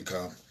waters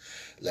become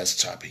less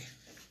choppy.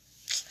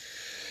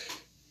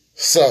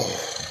 So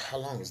how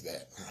long is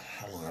that?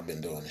 How long I've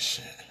been doing this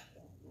shit?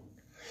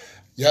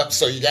 Yep,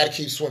 so you got to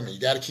keep swimming. You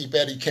got to keep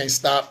at it. You can't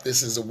stop.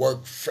 This is a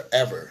work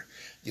forever.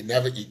 You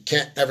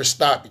can't never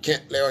stop. You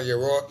can't lay on your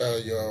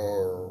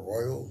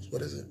royals.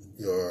 What is it?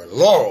 Your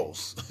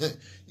laurels.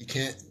 You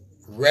can't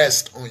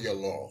rest on your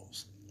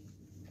laurels.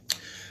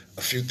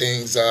 A few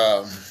things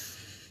to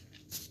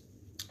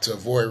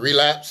avoid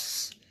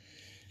relapse.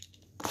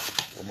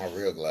 With my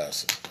real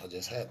glasses, I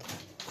just had them.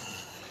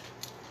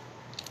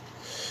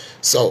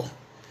 So,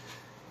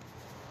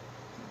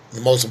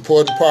 the most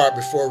important part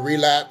before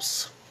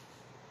relapse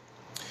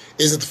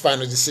isn't the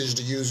final decision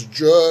to use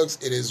drugs.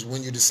 It is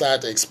when you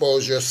decide to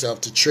expose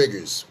yourself to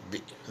triggers.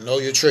 Know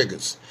your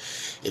triggers.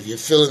 If you're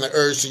feeling the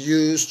urge to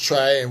use,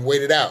 try and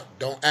wait it out.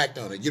 Don't act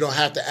on it. You don't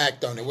have to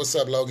act on it. What's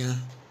up, Logan?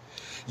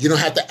 You don't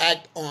have to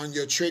act on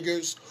your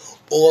triggers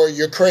or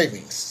your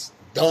cravings.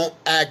 Don't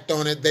act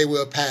on it. They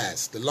will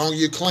pass. The longer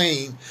you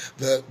clean,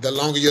 the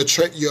longer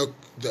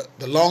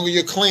the longer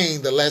you're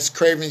clean, the less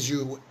cravings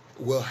you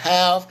will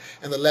have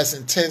and the less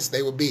intense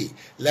they will be.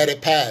 Let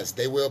it pass.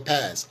 They will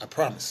pass. I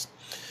promise.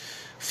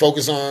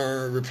 Focus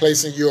on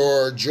replacing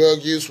your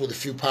drug use with a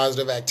few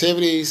positive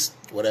activities,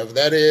 whatever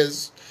that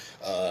is.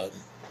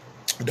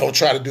 Don't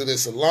try to do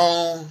this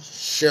alone.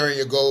 Sharing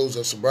your goals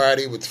of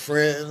sobriety with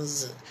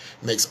friends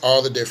makes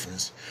all the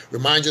difference.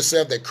 Remind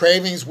yourself that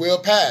cravings will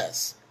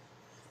pass.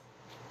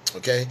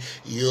 Okay?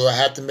 You'll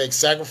have to make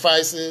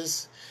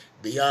sacrifices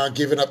beyond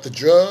giving up the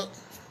drug.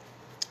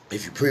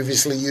 If you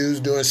previously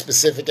used doing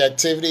specific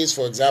activities,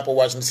 for example,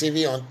 watching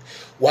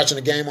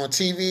a game on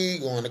TV,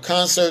 going to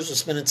concerts, or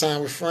spending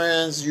time with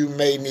friends, you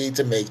may need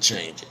to make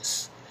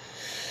changes.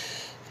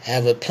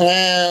 Have a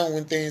plan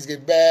when things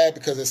get bad,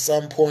 because at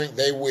some point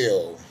they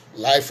will.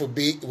 Life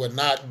will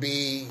not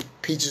be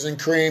peaches and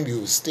cream. You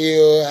will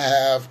still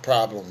have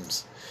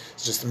problems.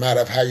 It's just a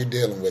matter of how you're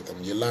dealing with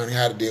them. You're learning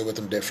how to deal with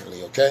them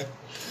differently, okay?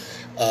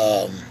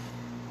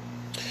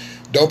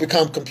 Don't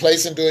become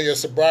complacent during your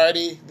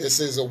sobriety. This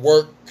is a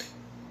work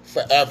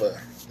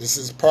forever. This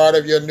is part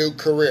of your new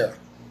career.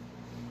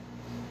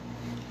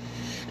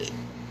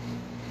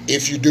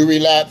 If you do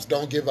relapse,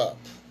 don't give up.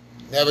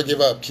 Never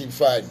give up. Keep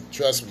fighting.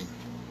 Trust me.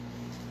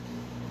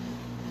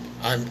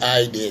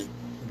 I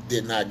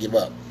did not give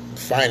up.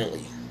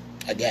 Finally,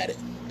 I got it.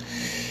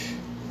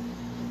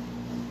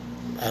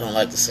 I don't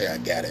like to say I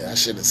got it. I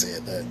shouldn't have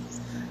said that.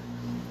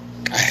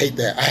 I hate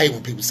that. I hate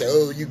when people say,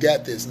 "Oh, you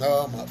got this."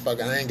 No,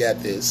 motherfucker, I ain't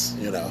got this.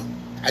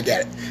 I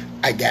got it.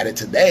 I got it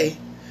today.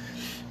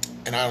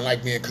 And I don't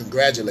like being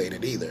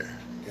congratulated either.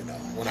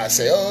 When I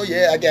say, "Oh,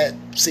 yeah, I got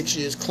 6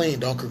 years clean,"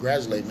 don't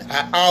congratulate me.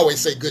 I always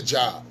say, "Good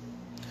job."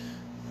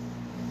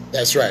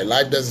 That's right.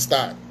 Life doesn't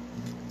stop.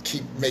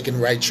 Keep making the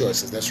right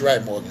choices. That's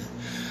right, Morgan.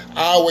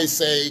 I always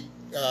say,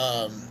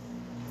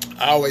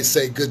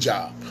 "Good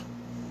job."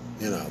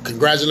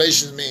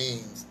 Congratulations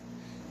means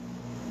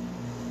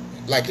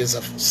like it's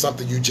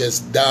something you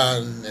just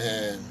done,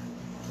 and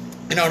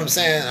you know what I'm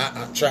saying?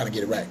 I'm trying to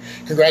get it right.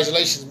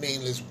 Congratulations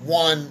means it's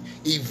one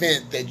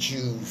event that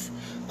you've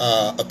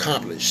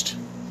accomplished,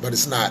 but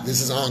it's not.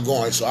 This is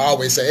ongoing, so I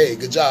always say, "Hey,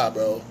 good job,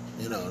 bro."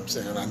 You know what I'm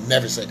saying? I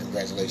never say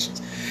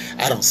congratulations.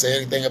 I don't say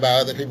anything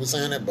about other people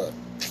saying it, but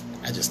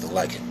I just don't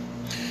like it.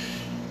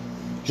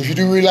 If you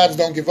do relapse,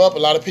 don't give up. A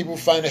lot of people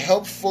find it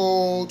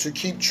helpful to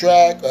keep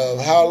track of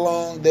how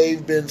long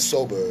they've been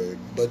sober,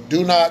 but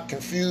do not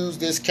confuse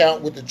this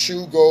count with the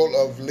true goal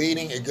of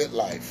leading a good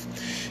life.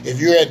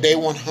 If you're at day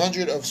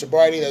 100 of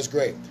sobriety, that's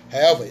great.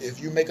 However, if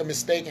you make a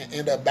mistake and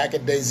end up back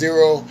at day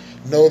 0,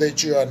 know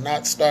that you are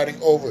not starting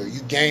over.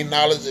 You gain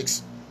knowledge,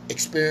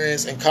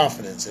 experience, and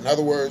confidence. In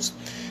other words,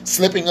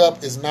 slipping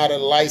up is not a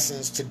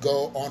license to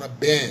go on a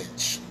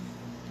binge.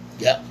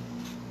 Yep.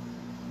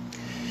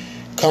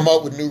 Come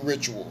up with new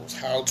rituals,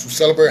 how to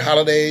celebrate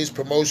holidays,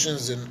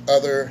 promotions, and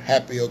other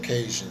happy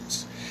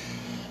occasions.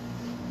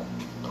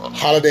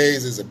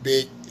 Holidays is a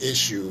big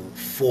issue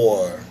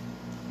for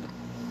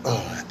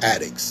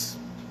addicts.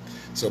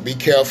 So be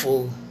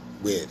careful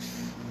with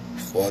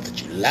 4th of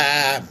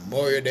July,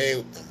 Memorial Day,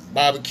 with the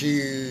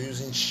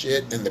barbecues and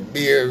shit, and the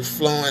beer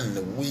flowing, and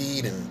the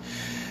weed, and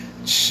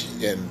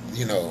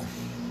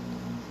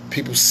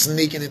people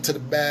sneaking into the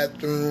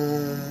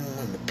bathroom,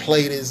 and the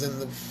plate is in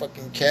the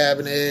fucking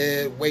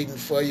cabinet waiting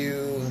for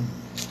you.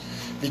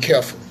 Be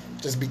careful.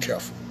 Just be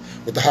careful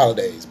with the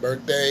holidays.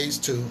 Birthdays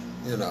too,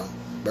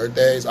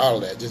 birthdays, all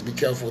of that. Just be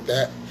careful with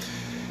that.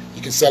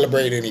 You can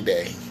celebrate any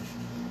day.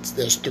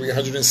 There's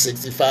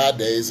 365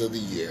 days of the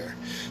year.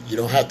 You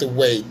don't have to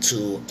wait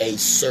to a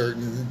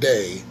certain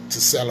day to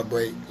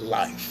celebrate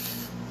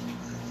life.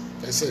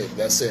 That's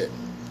it.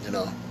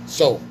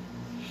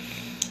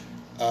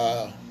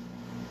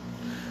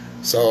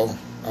 So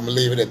I'm gonna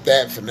leave it at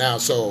that for now.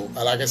 So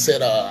like I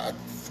said, I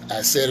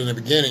said in the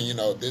beginning,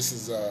 this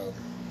is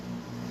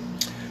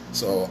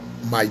so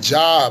my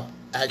job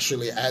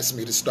actually asked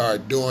me to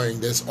start doing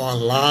this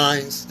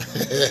online.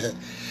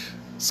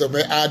 So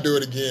I'll do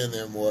it again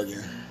then,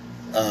 Morgan.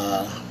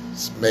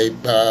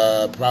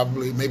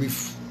 Probably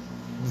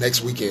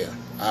next weekend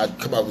I'd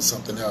come up with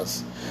something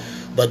else.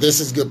 But this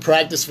is good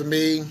practice for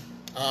me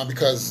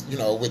because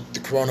with the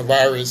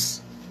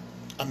coronavirus,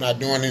 I'm not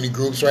doing any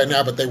groups right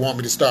now, but they want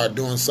me to start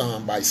doing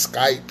some by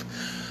Skype.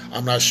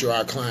 I'm not sure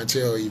our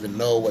clientele even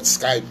know what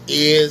Skype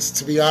is,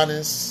 to be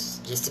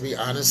honest. Just to be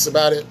honest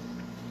about it.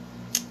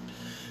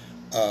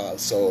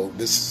 So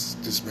this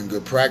has been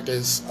good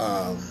practice.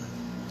 And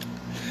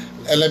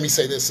let me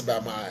say this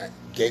about my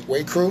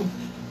Gateway crew,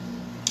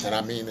 and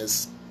I mean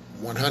this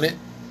 100.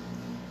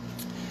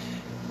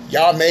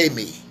 Y'all made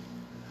me.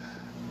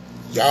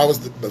 Y'all was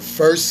the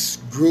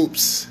first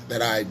groups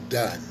that I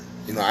done.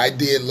 I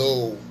did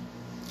little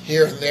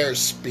here and there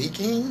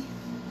speaking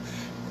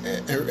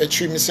at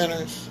treatment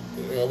centers,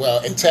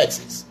 in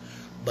Texas.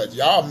 But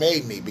y'all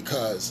made me,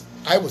 because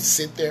I would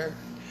sit there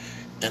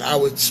and I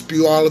would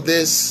spew all of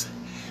this,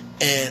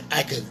 and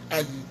and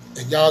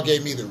y'all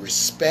gave me the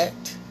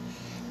respect.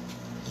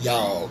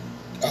 Y'all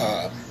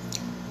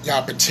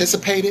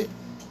participated.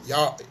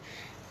 Y'all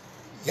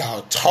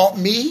taught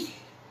me.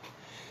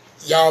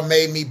 Y'all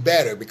made me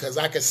better, because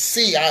I could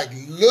see. I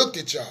looked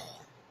at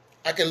y'all.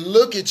 I could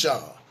look at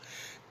y'all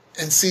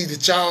and see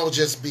that y'all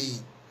just be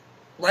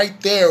right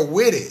there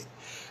with it.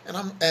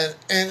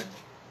 And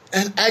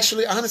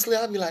actually, honestly,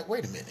 I'd be like,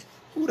 wait a minute,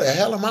 who the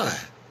hell am I?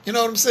 You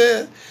know what I'm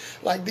saying?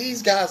 Like,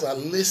 these guys are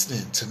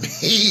listening to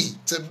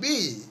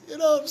me. You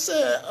know what I'm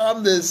saying?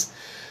 I'm this,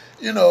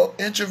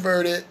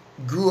 introverted,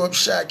 grew up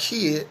shy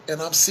kid, and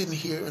I'm sitting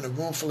here in a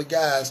room full of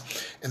guys,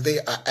 and they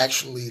are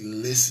actually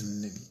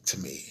listening to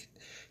me.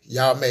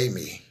 Y'all made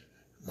me,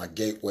 my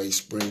Gateway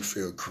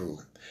Springfield crew.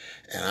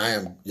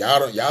 And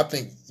y'all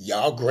think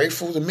y'all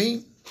grateful to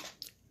me?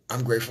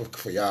 I'm grateful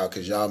for y'all,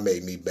 because y'all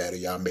made me better.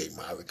 Y'all made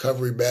my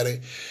recovery better.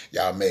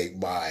 Y'all made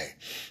my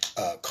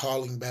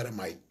calling better,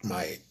 my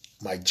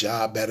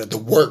job better, the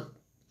work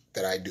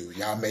that I do.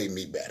 Y'all made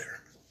me better.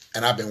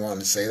 And I've been wanting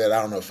to say that.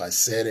 I don't know if I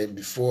said it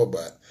before,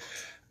 but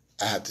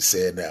I have to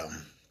say it now.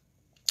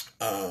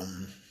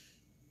 I'm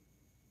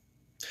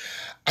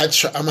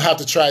going to have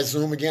to try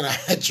Zoom again.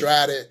 I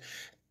tried it,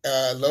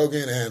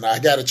 Logan, and I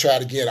got to try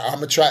it again. I'm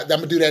going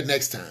to do that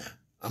next time.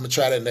 I'm going to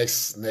try that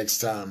next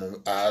time.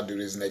 I'll do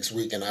this next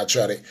week, and I'll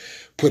try to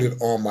put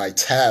it on my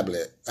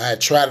tablet. I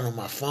had tried it on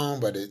my phone,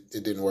 but it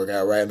didn't work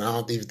out right. And I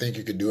don't even think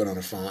you could do it on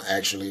the phone,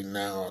 actually,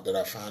 now that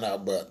I found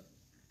out. But,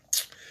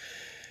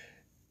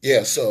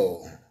 yeah,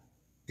 so,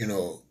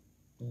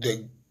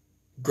 the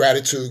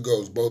gratitude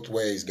goes both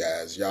ways,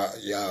 guys.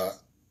 Y'all,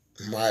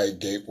 my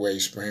Gateway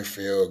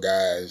Springfield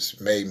guys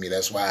made me.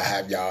 That's why I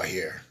have y'all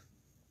here.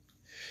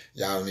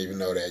 Y'all don't even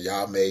know that.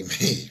 Y'all made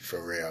me,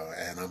 for real,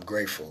 and I'm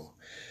grateful.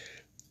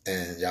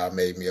 And y'all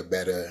made me a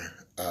better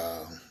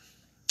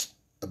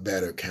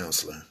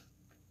counselor.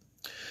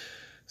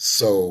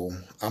 So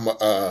I'm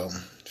gonna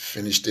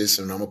finish this,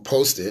 and I'm gonna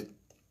post it.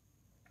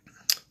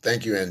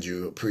 Thank you,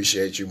 Andrew.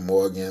 Appreciate you,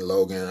 Morgan,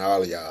 Logan,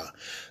 all of y'all.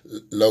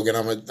 Logan,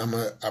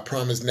 I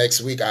promise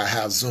next week I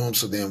have Zoom,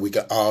 so then we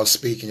can all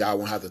speak, and y'all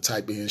won't have to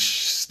type in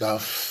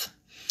stuff.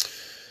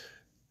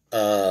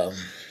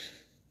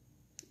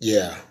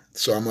 Yeah.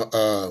 So I'm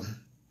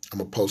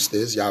gonna post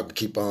this. Y'all can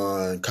keep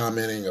on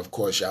commenting. Of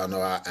course, y'all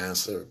know I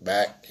answer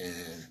back.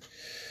 And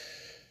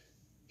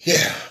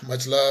yeah,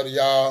 much love to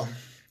y'all.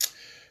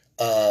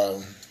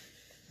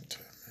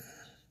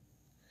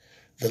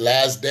 The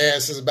Last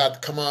Dance is about to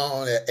come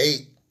on at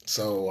 8.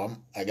 So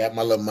I got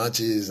my little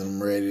munchies and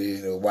I'm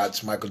ready to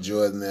watch Michael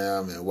Jordan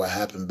them and what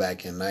happened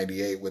back in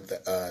 '98 with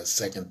the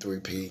second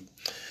three-peat.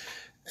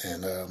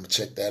 And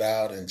check that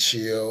out and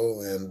chill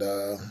and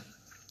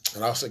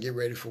also get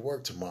ready for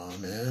work tomorrow,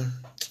 man.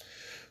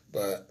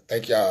 But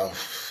thank y'all,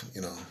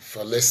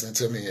 for listening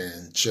to me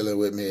and chilling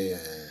with me.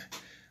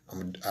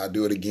 And I'll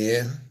do it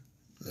again,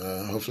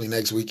 hopefully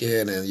next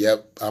weekend. And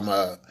yep,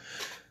 I'm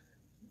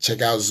check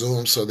out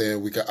Zoom so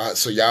then we can.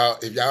 So y'all,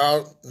 if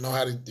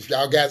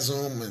y'all got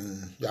Zoom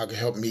and y'all can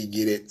help me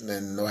get it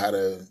and know how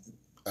to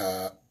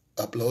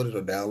upload it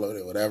or download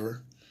it,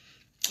 whatever.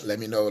 Let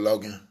me know,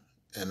 Logan.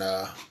 And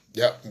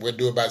yep, we'll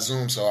do it by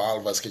Zoom so all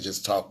of us can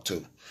just talk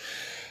too.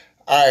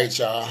 All right,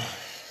 y'all.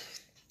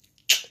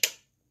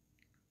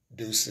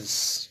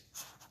 Deuces.